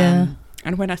 Yeah.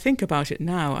 And when I think about it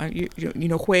now,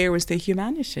 where was the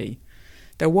humanity?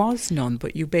 There was none,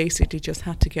 but you basically just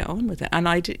had to get on with it. And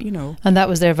I did, And that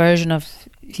was their version of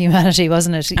humanity,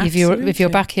 wasn't it? Absolutely. If you're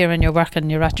back here and you're working,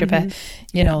 you're at your best,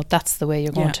 that's the way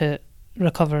you're going to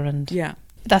recover. And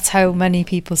that's how many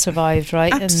people survived,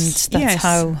 right? And that's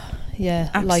how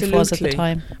life was at the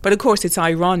time. But of course, it's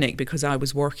ironic because I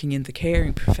was working in the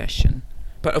caring profession.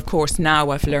 But of course,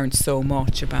 now I've learned so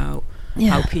much about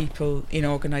how people in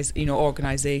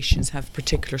organisations have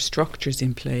particular structures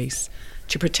in place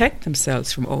to protect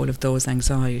themselves from all of those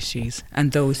anxieties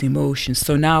and those emotions.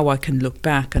 So now I can look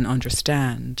back and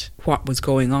understand what was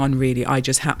going on, really. I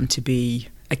just happened to be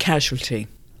a casualty.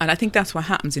 And I think that's what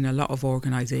happens in a lot of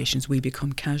organisations. We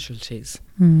become casualties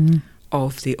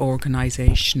of the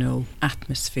organisational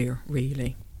atmosphere,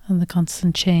 really. And the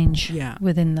constant change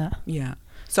within that. Yeah.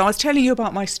 So I was telling you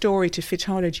about my story to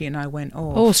Fitology and I went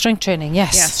off. Oh, strength training,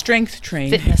 yes. Yeah, strength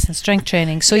training. Fitness and strength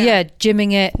training. So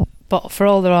gymming it, but for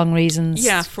all the wrong reasons.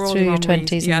 Yeah, for all through the wrong your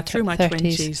 20s reasons. Yeah, and through my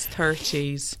 20s,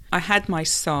 30s. I had my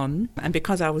son, and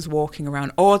because I was walking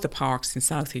around all the parks in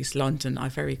southeast London, I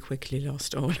very quickly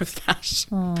lost all of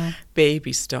that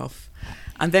baby stuff.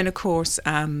 And then, of course,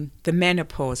 the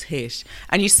menopause hit.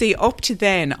 And you see, up to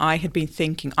then, I had been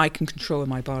thinking I can control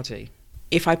my body.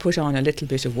 If I put on a little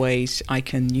bit of weight, I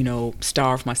can,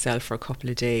 starve myself for a couple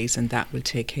of days and that will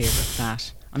take care of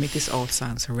that. I mean, this all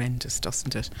sounds horrendous,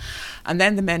 doesn't it? And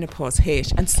then the menopause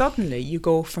hit, and suddenly you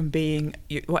go from being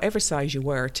whatever size you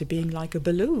were to being like a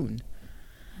balloon.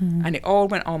 And it all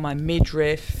went on my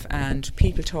midriff, and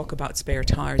people talk about spare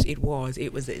tyres. It was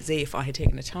as if I had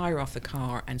taken a tyre off the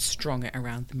car and strung it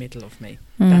around the middle of me.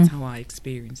 That's how I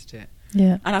experienced it.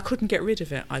 Yeah. And I couldn't get rid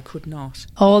of it. I could not.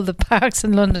 All the parks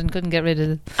in London couldn't get rid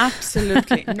of it.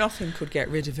 Absolutely. Nothing could get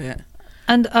rid of it.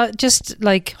 And just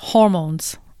like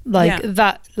hormones,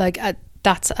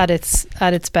 that's at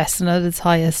its best and at its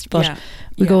highest. But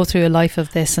we go through a life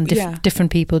of this and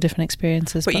different people, different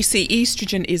experiences. But you see,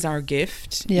 estrogen is our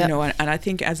gift, and I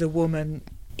think as a woman,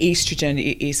 estrogen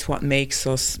is what makes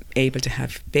us able to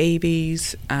have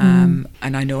babies. And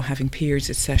I know having periods,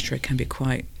 etc., can be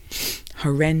quite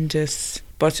horrendous,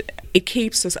 but it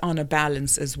keeps us on a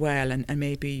balance as well, and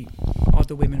maybe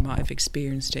other women might have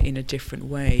experienced it in a different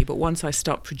way. But once I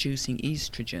stopped producing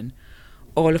estrogen,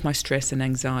 all of my stress and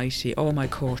anxiety, all my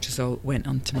cortisol went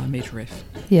onto my midriff.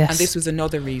 Yes. And this was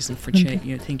another reason for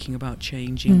thinking about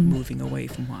changing, moving away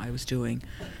from what I was doing,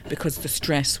 because the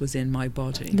stress was in my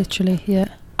body. Literally, yeah.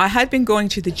 I had been going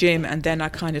to the gym, and then I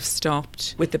kind of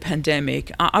stopped with the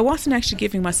pandemic. I wasn't actually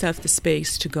giving myself the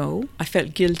space to go. I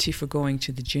felt guilty for going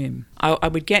to the gym. I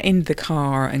would get in the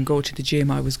car and go to the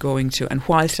gym I was going to, and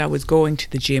whilst I was going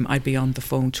to the gym, I'd be on the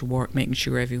phone to work, making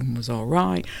sure everyone was all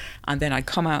right. And then I'd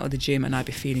come out of the gym and I'd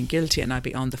be feeling guilty, and I'd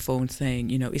be on the phone saying,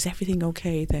 is everything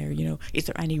okay there? Is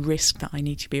there any risk that I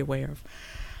need to be aware of?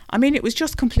 I mean, it was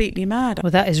just completely mad.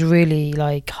 Well, that is really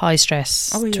like high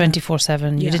stress,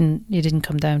 24/7. Yeah. You didn't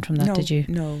come down from that, did you?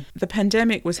 No. The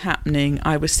pandemic was happening.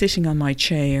 I was sitting on my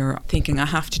chair thinking I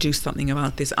have to do something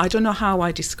about this. I don't know how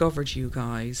I discovered you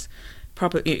guys.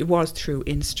 it was through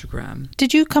Instagram.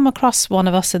 Did you come across one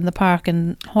of us in the park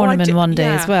in Horniman one day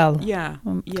as well? Yeah.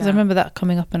 Because I remember that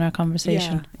coming up in our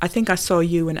conversation. Yeah. I think I saw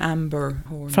you and Amber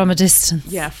Horniman. From a distance.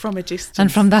 Yeah, from a distance.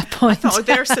 And from that point. I thought,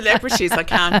 they're celebrities. I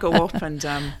can't go up and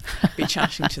be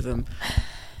chatting to them.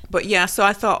 But yeah, so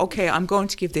I thought, okay, I'm going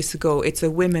to give this a go. It's a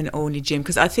women-only gym,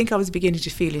 because I think I was beginning to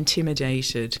feel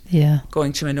intimidated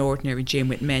going to an ordinary gym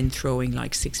with men throwing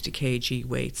like 60 kg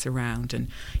weights around. And,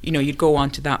 you'd go on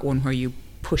to that one where you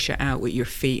push it out with your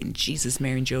feet, and Jesus,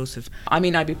 Mary and Joseph. I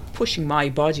mean, I'd be pushing my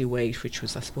body weight, which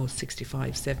was, I suppose,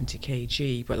 65, 70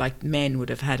 kg, but like men would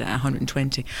have had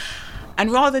 120. And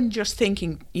rather than just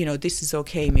thinking, this is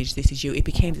okay, Midge, this is you, it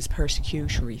became this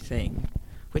persecutory thing,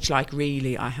 which like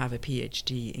really I have a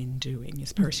PhD in doing,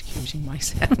 is persecuting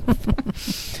myself.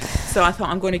 So I thought,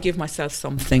 I'm going to give myself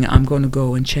something. I'm going to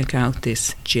go and check out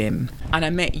this gym. And I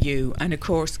met you, and of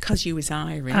course, because you was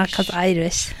Irish. Because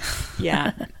Irish.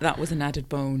 Yeah, that was an added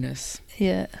bonus.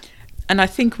 Yeah. And I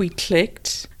think we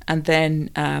clicked, and then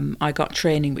I got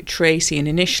training with Tracy, and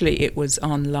initially it was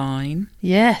online.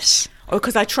 Yes.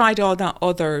 Because I tried all that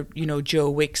other, Joe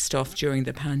Wick stuff during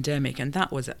the pandemic, and that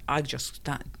was, I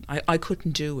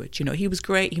couldn't do it. He was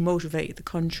great. He motivated the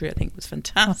country. I think it was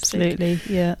fantastic. Absolutely,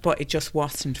 yeah. But it just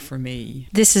wasn't for me.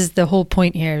 This is the whole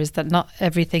point here, is that not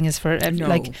everything is for,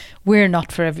 like, we're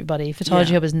not for everybody.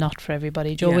 Photology Hub is not for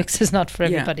everybody. Joe Wicks is not for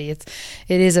everybody. It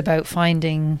is about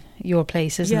finding your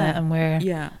place, isn't it? And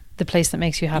where... the place that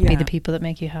makes you happy, the people that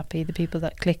make you happy, the people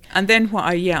that click. And then what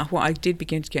I did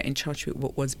begin to get in touch with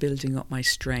was building up my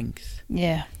strength.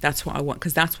 Yeah. That's what I want,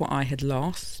 because that's what I had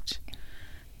lost.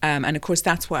 And of course,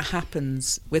 that's what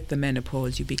happens with the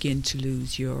menopause. You begin to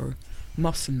lose your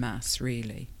muscle mass,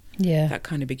 really. Yeah. That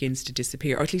kind of begins to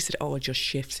disappear, or at least it all just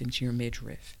shifts into your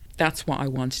midriff. That's what I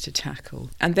wanted to tackle.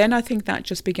 And then I think that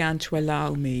just began to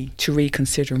allow me to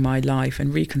reconsider my life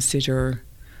and reconsider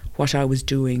what I was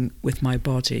doing with my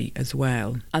body as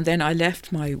well. And then I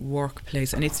left my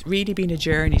workplace, and it's really been a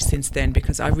journey since then,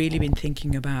 because I've really been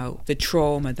thinking about the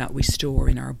trauma that we store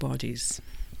in our bodies,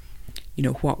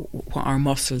 what our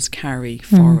muscles carry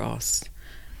for us.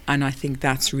 And I think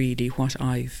that's really what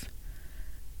I've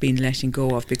been letting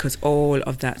go of, because all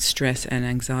of that stress and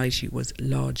anxiety was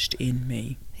lodged in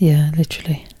me. Yeah,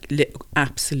 literally.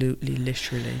 Absolutely,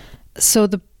 literally. So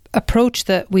the approach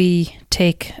that we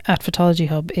take at Photology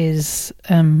Hub is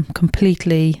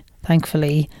completely,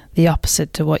 thankfully, the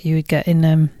opposite to what you would get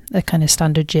in a kind of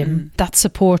standard gym. That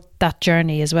support, that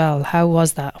journey as well. How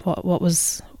was that? What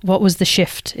was the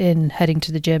shift in heading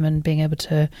to the gym and being able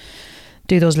to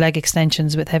do those leg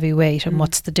extensions with heavy weight, and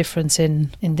what's the difference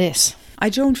in this? I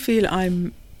don't feel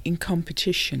I'm in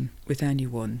competition with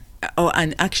anyone. Oh,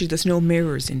 and actually there's no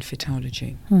mirrors in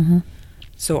Photology.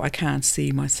 So I can't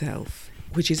see myself,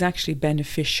 which is actually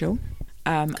beneficial.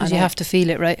 Because you have to feel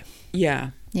it, right?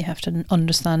 Yeah. You have to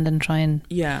understand and try and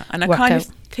and I kind of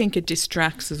think it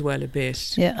distracts as well a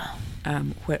bit. Yeah.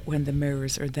 When the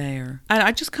mirrors are there. And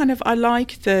I just I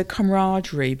like the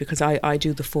camaraderie, because I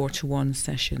do the 4-to-1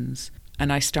 sessions,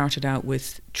 and I started out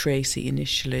with Tracy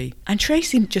initially. And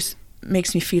Tracy just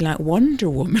makes me feel like Wonder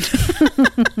Woman.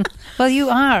 Well, you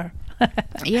are.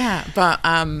 Yeah, but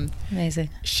amazing.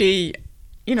 She'll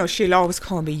always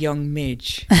call me Young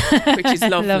Midge, which is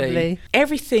lovely. Lovely.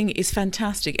 Everything is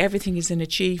fantastic. Everything is an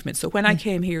achievement. So when I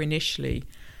came here initially,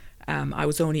 I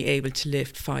was only able to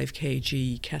lift 5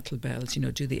 kg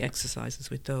kettlebells, do the exercises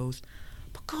with those.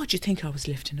 But God, you think I was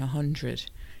lifting 100.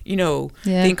 The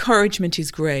encouragement is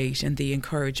great, and the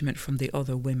encouragement from the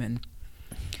other women.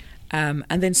 And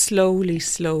then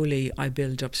slowly, I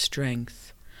build up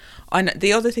strength. And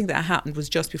the other thing that happened was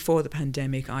just before the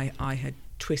pandemic, I had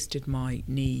twisted my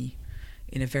knee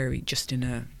in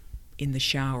the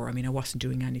shower. I mean, I wasn't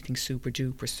doing anything super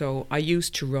duper. So I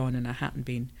used to run, and I hadn't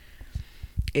been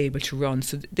able to run.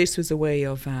 So this was a way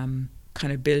of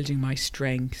kind of building my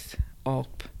strength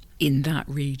up in that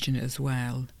region as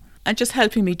well. And just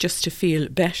helping me just to feel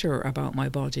better about my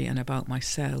body and about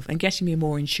myself, and getting me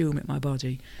more in tune with my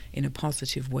body in a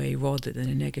positive way rather than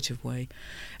a negative way.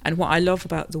 And what I love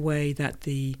about the way that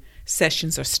the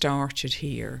sessions are started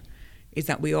here is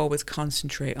that we always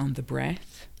concentrate on the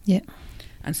breath. Yeah.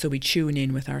 And so we tune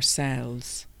in with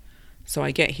ourselves. So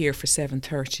I get here for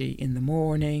 7:30 in the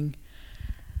morning,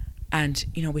 and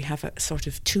we have a sort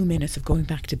of 2 minutes of going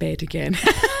back to bed again.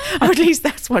 Or at least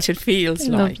that's what it feels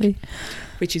like. Lovely.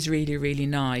 Which is really, really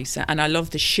nice. And I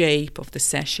love the shape of the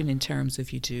session, in terms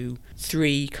of you do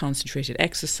 3 concentrated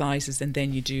exercises, and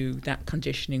then you do that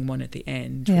conditioning one at the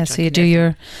end. Yeah, so you do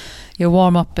your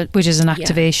warm up, which is an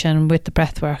activation with the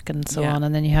breath work and so on,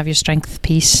 and then you have your strength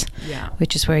piece,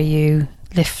 which is where you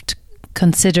lift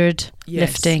considered Yes,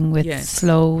 lifting with yes.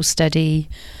 slow, steady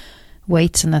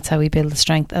weights, and that's how we build the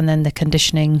strength. And then the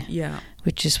conditioning, Yeah.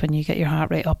 which is when you get your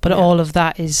heart rate up. But Yeah. all of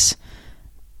that is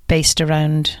based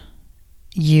around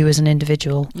you as an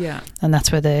individual. Yeah. And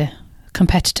that's where the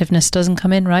competitiveness doesn't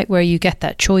come in, right? Where you get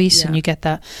that choice and you get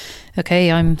that, okay,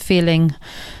 I'm feeling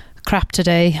crap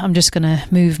today, I'm just going to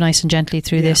move nice and gently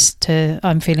through this, to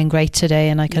I'm feeling great today,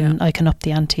 and I can up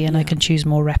the ante, and I can choose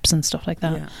more reps and stuff like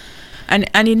that. Yeah.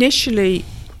 And initially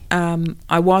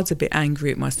I was a bit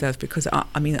angry at myself, because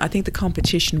I think the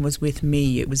competition was with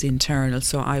me, it was internal,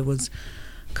 so I was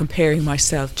comparing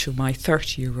myself to my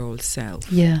 30-year-old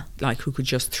self, like, who could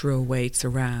just throw weights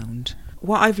around.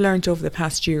 What I've learned over the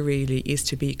past year really is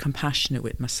to be compassionate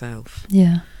with myself,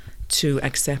 to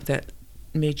accept that,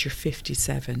 Midge, you're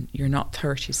 57, you're not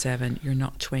 37, you're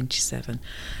not 27.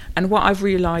 And what I've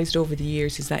realised over the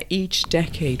years is that each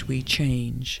decade we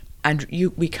change, and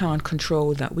we can't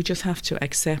control that. We just have to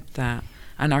accept that,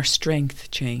 and our strength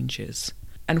changes.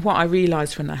 And what I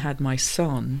realised when I had my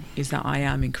son is that I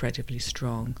am incredibly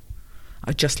strong.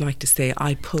 I'd just like to say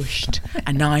I pushed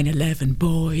a 9/11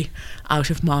 boy out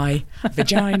of my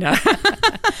vagina.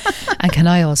 And can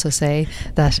I also say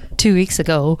that 2 weeks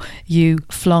ago you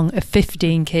flung a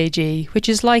 15 kg, which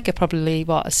is like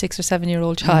a 6 or 7 year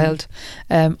old child,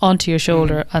 onto your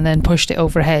shoulder, and then pushed it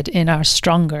overhead in our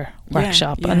Stronger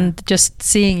workshop. And just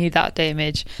seeing you that day,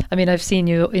 Midge, I mean, I've seen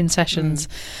you in sessions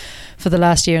for the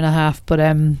last year and a half, but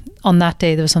on that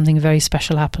day there was something very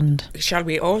special happened. Shall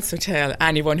we also tell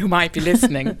anyone who might be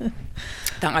listening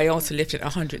that I also lifted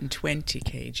 120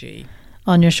 kg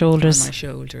on your shoulders? On my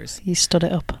shoulders. You stood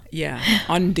it up. Yeah,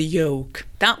 on the yoke.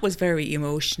 That was very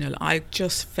emotional. I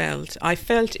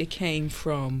felt it came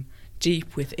from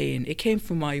deep within. It came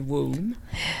from my womb.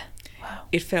 Wow.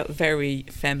 It felt very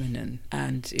feminine,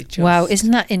 and it just... Wow, isn't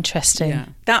that interesting? Yeah.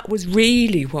 That was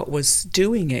really what was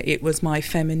doing it. It was my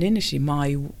femininity,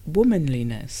 my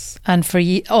womanliness. And for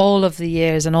all of the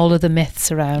years and all of the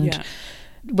myths around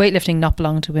weightlifting not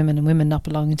belonging to women, and women not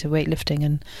belonging to weightlifting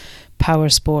and power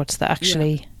sports, that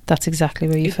actually that's exactly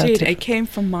where you felt it. It came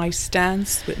from my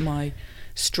stance with my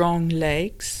strong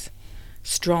legs,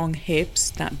 strong hips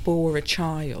that bore a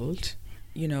child,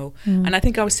 you know. And I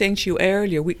think I was saying to you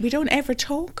earlier, we don't ever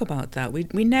talk about that.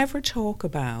 We never talk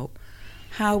about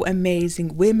how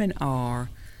amazing women are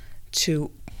to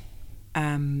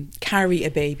carry a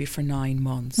baby for 9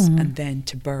 months and then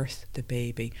to birth the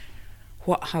baby.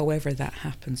 However that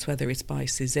happens, whether it's by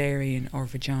cesarean or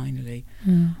vaginally.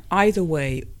 Either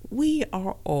way, we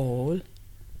are all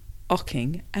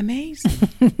fucking amazing.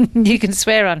 You can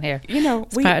swear on here. You know,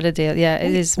 it's part of the deal. Yeah,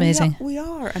 it is amazing. We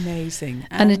are amazing.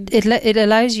 And it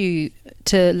allows you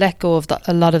to let go of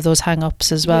a lot of those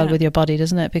hang-ups as well with your body,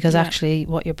 doesn't it? Because actually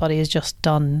what your body has just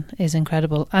done is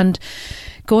incredible. And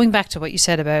going back to what you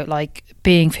said about like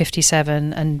being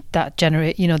 57 and that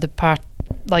generate, you know, the part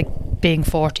like being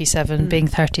 47, being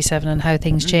 37 and how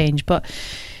things change. But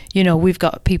you know, we've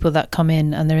got people that come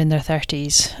in and they're in their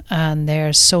 30s and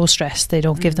they're so stressed they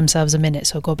don't give themselves a minute.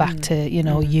 So go back to, you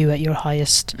know, you at your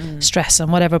highest stress,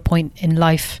 and whatever point in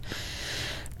life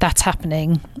that's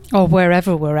happening, or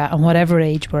wherever we're at and whatever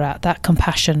age we're at, that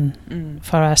compassion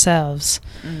for ourselves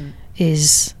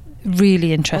is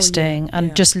really interesting.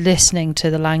 And just listening to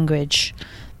the language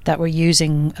that we're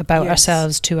using about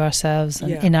ourselves, to ourselves,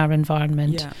 and in our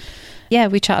environment. Yeah,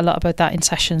 we chat a lot about that in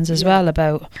sessions as well,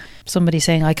 about somebody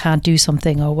saying I can't do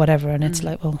something or whatever, and it's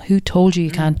like, well, who told you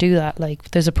can't do that?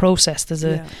 Like, there's a process, there's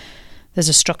a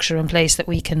structure in place that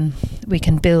we can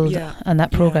build, and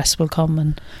that progress will come.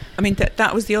 And I mean,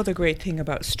 that was the other great thing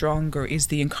about Stronger, is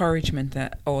the encouragement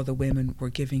that all the women were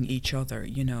giving each other,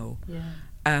 you know.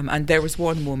 And there was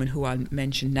one woman who I'll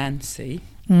mention, Nancy,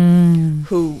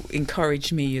 who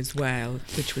encouraged me as well,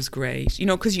 which was great. You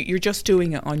know, because you're just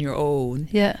doing it on your own.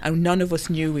 And none of us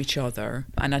knew each other.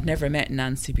 And I'd never met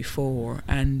Nancy before.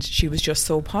 And she was just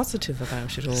so positive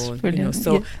about it all. You know,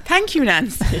 so thank you,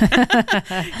 Nancy,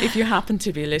 if you happen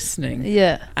to be listening.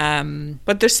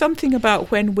 But there's something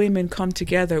about when women come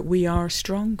together, we are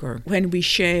stronger. When we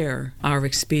share our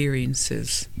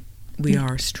experiences, we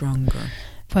are stronger.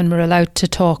 When we're allowed to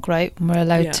talk, right? When we're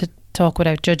allowed to talk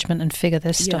without judgment and figure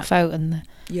this stuff out. And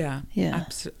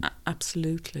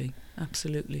absolutely.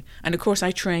 And of course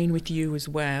I train with you as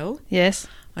well. Yes.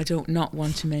 I don't not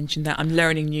want to mention that. I'm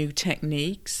learning new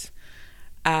techniques.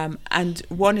 And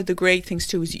one of the great things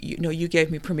too is, you know, you gave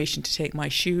me permission to take my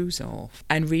shoes off,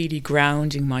 and really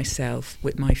grounding myself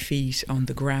with my feet on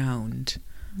the ground,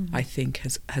 I think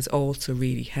has also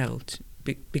really helped,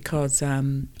 because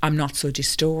I'm not so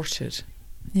distorted.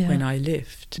 when I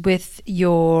lived. With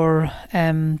your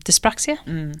dyspraxia,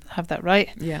 have that right?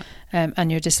 Yeah.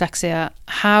 And your dyslexia,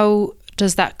 how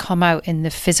does that come out in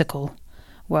the physical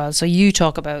world? So you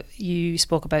spoke about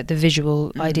the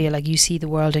visual idea, like you see the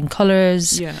world in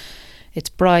colours. Yeah. It's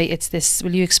bright, it's this.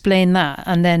 Will you explain that?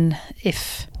 And then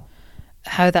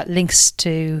how that links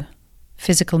to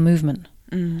physical movement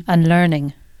and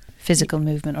learning physical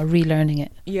movement or relearning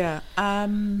it? Yeah.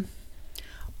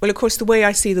 Well, of course, the way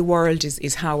I see the world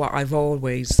is how I've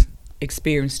always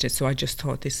experienced it. So I just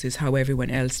thought this is how everyone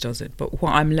else does it. But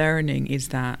what I'm learning is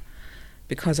that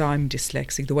because I'm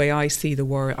dyslexic, the way I see the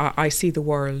world, I see the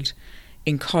world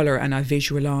in colour and I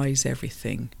visualise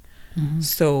everything.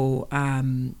 So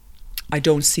I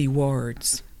don't see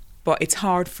words. But it's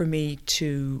hard for me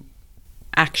to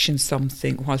action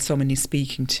something while someone is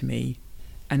speaking to me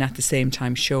and at the same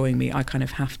time showing me. I kind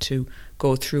of have to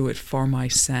go through it for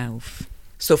myself.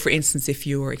 So, for instance, if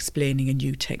you're explaining a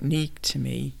new technique to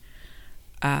me,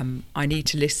 I need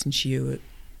to listen to you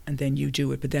and then you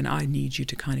do it, but then I need you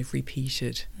to kind of repeat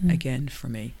it again for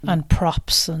me. And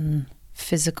props and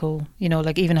physical,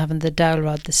 like even having the dowel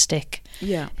rod, the stick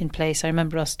in place. I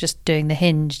remember us just doing the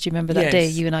hinge. Do you remember that day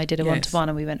you and I did a one-to-one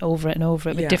and we went over it and over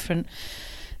it with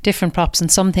different props,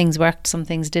 and some things worked, some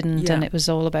things didn't, and it was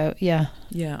all about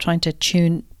trying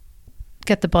to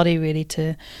get the body really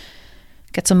to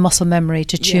get some muscle memory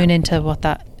to tune into what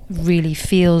that really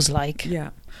feels like. Yeah.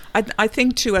 I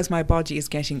think too, as my body is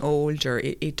getting older,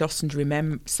 it doesn't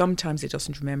remember, sometimes it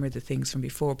doesn't remember the things from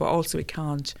before, but also it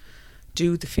can't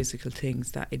do the physical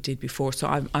things that it did before.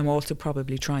 So I'm also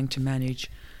probably trying to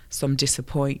manage some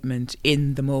disappointment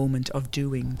in the moment of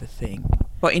doing the thing.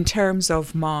 But in terms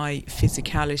of my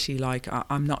physicality, like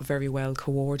I'm not very well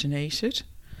coordinated.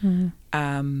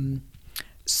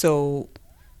 So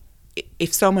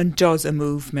if someone does a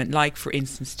movement, like for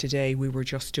instance today we were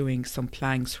just doing some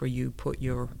planks where you put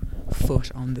your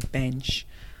foot on the bench,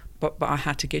 but I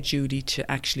had to get Judy to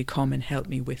actually come and help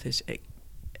me with it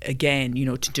again,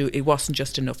 to do it. Wasn't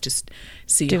just enough to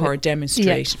see her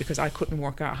demonstrate because I couldn't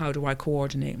work out how do I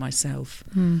coordinate myself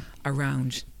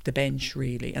around the bench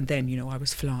really, and then I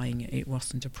was flying, it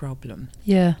wasn't a problem.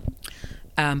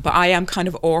 But I am kind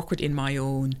of awkward in my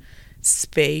own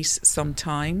space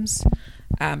sometimes.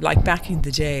 Like back in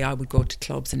the day, I would go to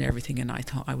clubs and everything, and I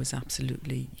thought I was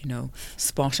absolutely,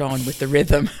 spot on with the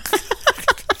rhythm.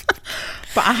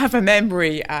 But I have a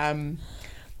memory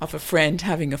of a friend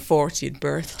having a 40th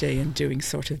birthday and doing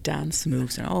sort of dance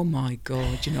moves, and oh my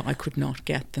God, I could not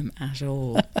get them at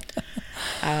all.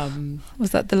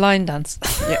 Was that the line dance?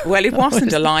 Yeah, well, it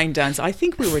wasn't a line dance. I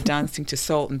think we were dancing to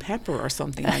Salt and Pepper or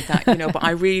something like that, but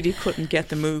I really couldn't get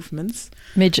the movements.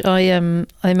 Midge, I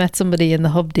met somebody in the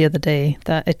hub the other day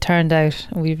that it turned out,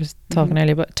 we were talking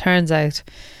earlier, but it turns out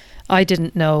I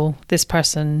didn't know this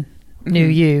person knew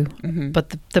you,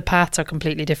 but the paths are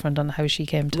completely different on how she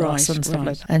came to us and stuff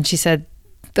like that. And she said,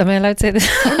 am I allowed to say this?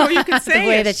 Oh, no, you can say the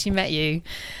way that she met you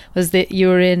was that you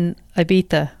were in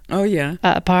Ibiza. Oh, yeah.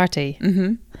 At a party.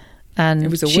 And it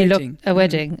was a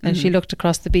wedding, and she looked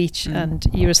across the beach, and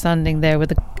you were standing there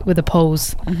with a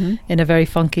pose in a very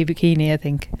funky bikini, I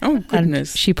think. Oh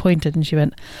goodness! And she pointed and she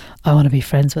went, "I want to be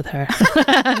friends with her,"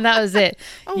 and that was it.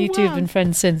 You two have been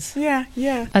friends since. Yeah.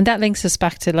 And that links us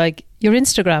back to like your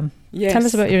Instagram. Yes. Tell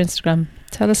us about your Instagram.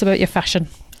 Tell us about your fashion.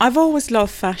 I've always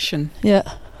loved fashion. Yeah.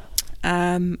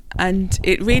 And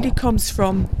it really comes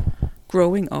from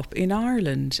growing up in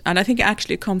Ireland, and I think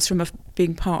actually it comes from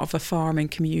being part of a farming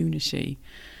community.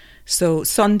 So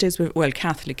Sundays were,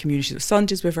 Catholic community,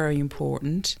 Sundays were very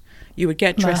important. You would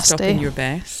get dressed up in your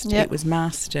best. Yep. It was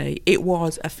Mass Day. It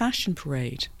was a fashion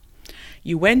parade.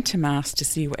 You went to Mass to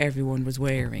see what everyone was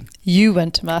wearing. You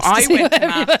went to Mass to see what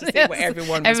everyone was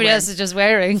wearing. Everybody else is just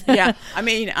wearing. Yeah, I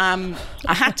mean, I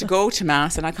had to go to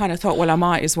Mass, and I kind of thought, well, I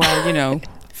might as well,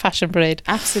 Fashion parade.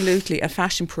 Absolutely, a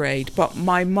fashion parade. But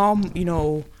my mum,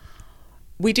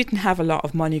 we didn't have a lot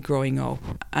of money growing up,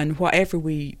 and whatever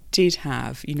we did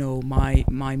have,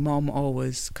 my mum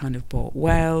always kind of bought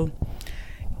well.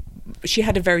 She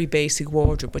had a very basic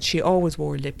wardrobe, but she always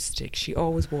wore lipstick. She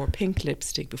always wore pink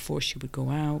lipstick before she would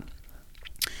go out,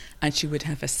 and she would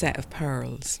have a set of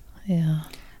pearls. Yeah.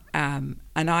 And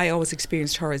I always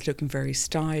experienced her as looking very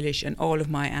stylish, and all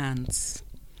of my aunts.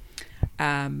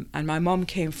 And my mum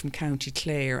came from County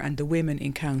Clare, and the women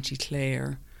in County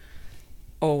Clare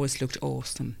always looked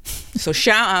awesome. So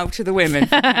shout out to the women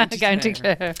from County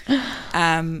Clare.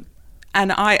 And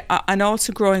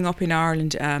also growing up in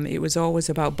Ireland, it was always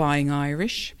about buying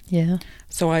Irish. Yeah.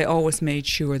 So I always made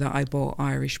sure that I bought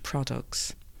Irish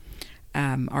products.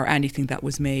 or anything that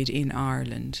was made in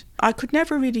Ireland. I could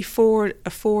never really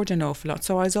afford an awful lot,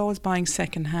 so I was always buying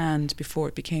second hand before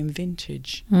it became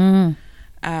vintage. And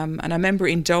I remember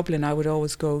in Dublin I would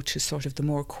always go to sort of the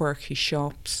more quirky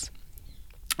shops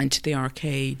and to the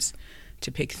arcades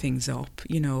to pick things up,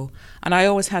 you know. And I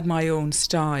always had my own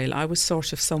style. I was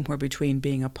sort of somewhere between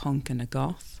being a punk and a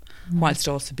goth, whilst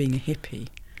also being a hippie.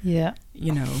 Yeah.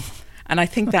 You know. And I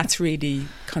think that's really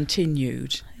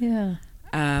continued. Yeah.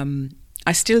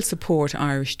 I still support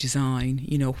Irish design,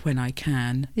 you know, when I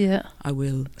can. Yeah. I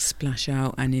will splash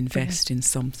out and invest in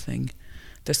something.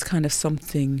 There's kind of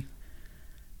something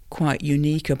quite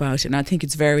unique about it, and I think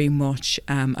it's very much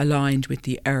aligned with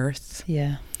the earth.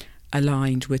 Yeah.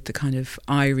 Aligned with the kind of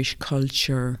Irish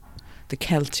culture, the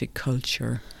Celtic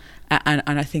culture. And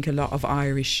I think a lot of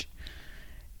Irish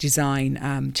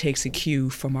design takes a cue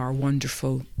from our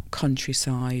wonderful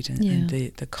countryside and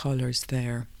the colours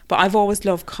there. But I've always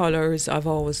loved colours, I've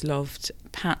always loved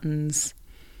patterns.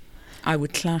 I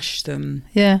would clash them.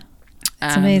 Yeah,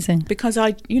 it's amazing. Because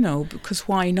because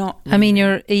why not? Really? I mean,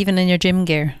 you're even in your gym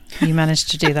gear, you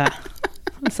managed to do that.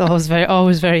 So I was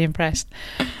always very impressed.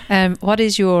 What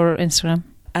is your Instagram?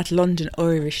 At London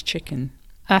Irish Chicken.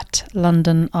 At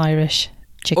London Irish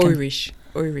Chicken.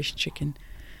 Irish Chicken.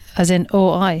 As in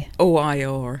O-I?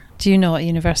 O-I-R. Do you know what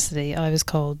university I was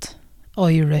called?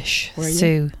 Irish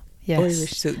Sue. Yes.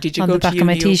 Irish Sue. Did you on go the back to of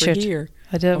my uni T-shirt? Over here?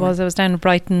 I did. I was down at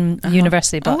Brighton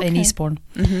University, but in Eastbourne.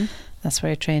 Mm-hmm. That's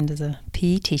where I trained as a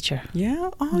PE teacher. Yeah.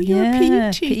 Oh, you're a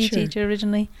PE teacher. PE teacher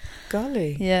originally.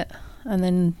 Golly. Yeah, and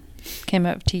then came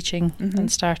out of teaching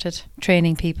and started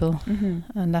training people,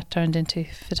 and that turned into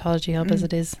Phytology Hub as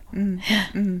it is.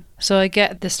 So I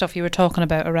get the stuff you were talking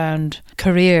about around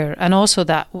career, and also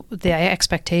that the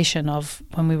expectation of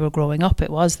when we were growing up,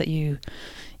 it was that you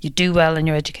do well in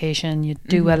your education, you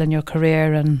do well in your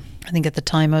career. And I think at the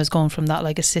time I was going from that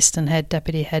like assistant head,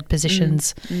 deputy head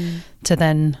positions to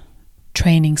then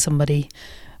training somebody,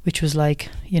 which was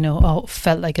like,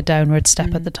 felt like a downward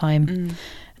step at the time.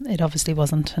 It obviously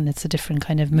wasn't, and it's a different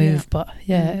kind of move, but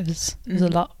it was a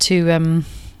lot to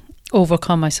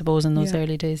overcome, I suppose, in those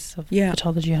early days of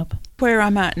Phytology Hub. Where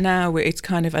I'm at now, it's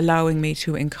kind of allowing me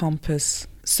to encompass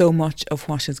so much of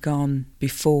what has gone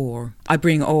before. I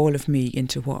bring all of me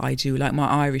into what I do. Like,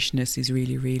 my Irishness is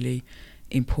really, really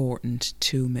important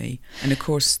to me. And of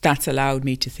course, that's allowed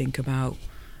me to think about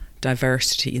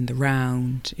diversity in the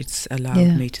round. It's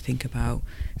allowed me to think about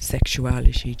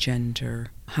sexuality, gender,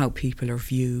 how people are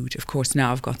viewed. Of course,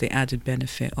 now I've got the added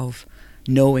benefit of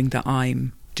knowing that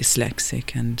I'm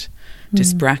dyslexic and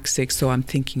dyspraxic, so I'm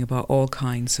thinking about all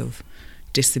kinds of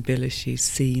disabilities,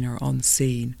 seen or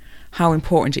unseen. How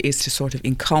important it is to sort of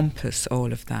encompass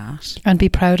all of that. And be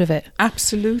proud of it.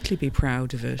 Absolutely be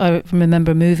proud of it. I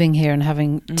remember moving here and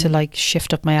having to like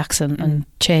shift up my accent and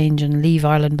change and leave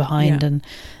Ireland behind and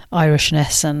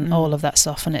Irishness and all of that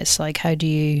stuff. And it's like, how do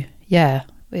you,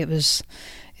 it was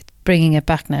bringing it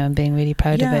back now and being really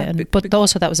proud of it. And, but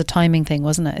also that was a timing thing,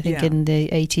 wasn't it? I think in the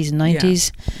 80s and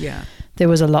 90s. Yeah. There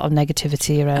was a lot of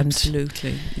negativity around.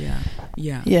 Absolutely, yeah.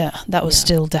 Yeah, that was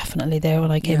still definitely there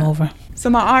when I came over. So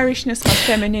my Irishness, my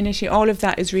femininity, all of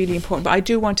that is really important. But I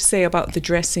do want to say about the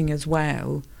dressing as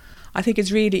well. I think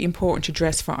it's really important to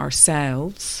dress for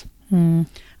ourselves. And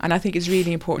I think it's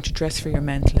really important to dress for your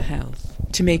mental health,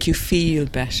 to make you feel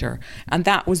better. And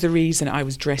that was the reason I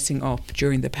was dressing up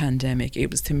during the pandemic.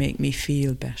 It was to make me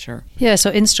feel better. Yeah,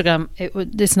 so Instagram,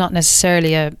 it's not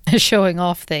necessarily a showing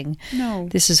off thing. No.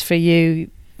 This is for you.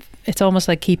 It's almost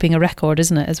like keeping a record,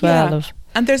 isn't it, as well? Yeah.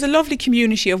 And there's a lovely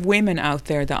community of women out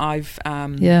there that I've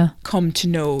come to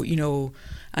know,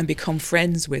 and become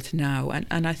friends with now.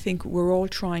 And I think we're all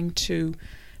trying to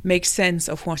make sense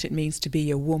of what it means to be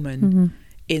a woman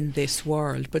in this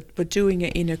world, but doing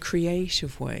it in a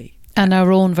creative way. And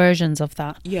our own versions of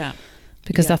that. Yeah.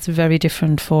 Because that's very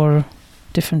different for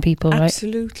different people, right?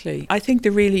 Absolutely. I think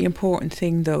the really important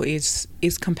thing, though, is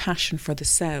compassion for the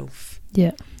self.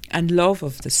 Yeah. And love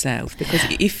of the self. Because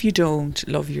if you don't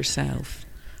love yourself,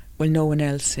 well, no one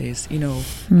else is, and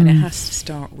it has to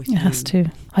start with you. It has to.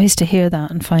 I used to hear that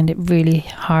and find it really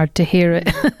hard to hear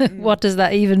it. What does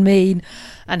that even mean?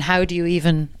 And how do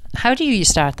you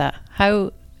start that?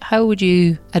 How would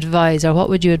you advise, or what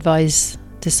would you advise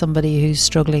to somebody who's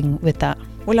struggling with that?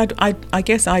 Well, I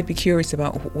guess I'd be curious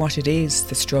about what it is,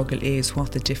 the struggle is,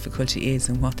 what the difficulty is,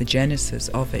 and what the genesis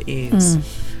of it is.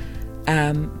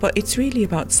 But it's really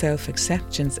about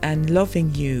self-acceptance and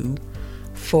loving you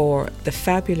for the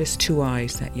fabulous two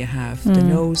eyes that you have, the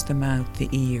nose, the mouth, the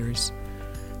ears,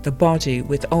 the body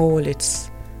with all its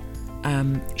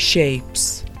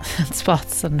shapes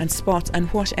spots and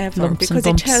whatever, lumps because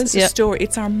and it tells a bumps. story.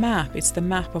 It's our map. It's the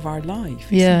map of our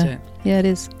life, Yeah. isn't it? Yeah, it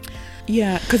is.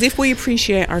 Yeah, because if we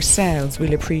appreciate ourselves,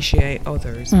 we'll appreciate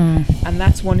others. Mm. And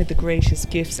that's one of the greatest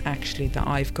gifts, actually, that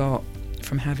I've got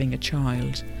from having a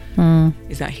child,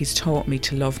 is that he's taught me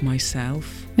to love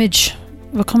myself. Midge,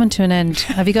 we're coming to an end.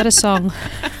 Have you got a song?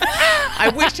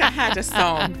 I wish I had a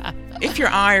song. If you're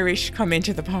Irish, come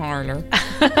into the parlour.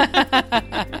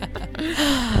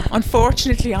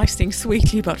 Unfortunately, I sing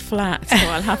sweetly but flat, so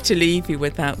I'll have to leave you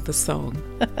without the song.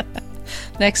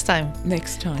 Next time.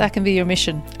 That can be your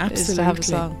mission. Absolutely. Is to have a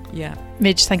song. Yeah.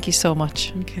 Midge, thank you so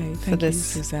much. Okay, for thank you, this.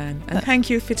 Suzanne. And thank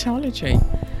you, Phytology.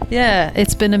 Yeah,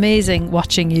 it's been amazing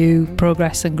watching you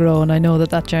progress and grow, and I know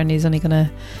that journey is only going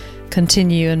to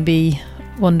continue and be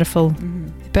wonderful.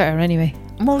 Better anyway.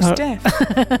 Most deaf.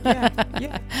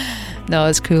 Yeah. No,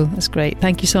 it's cool. It's great.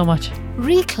 Thank you so much.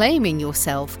 Reclaiming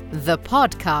Yourself, the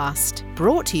podcast,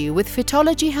 brought to you with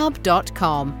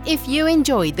phytologyhub.com. If you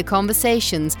enjoyed the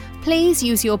conversations, please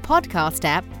use your podcast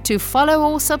app to follow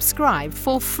or subscribe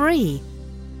for free.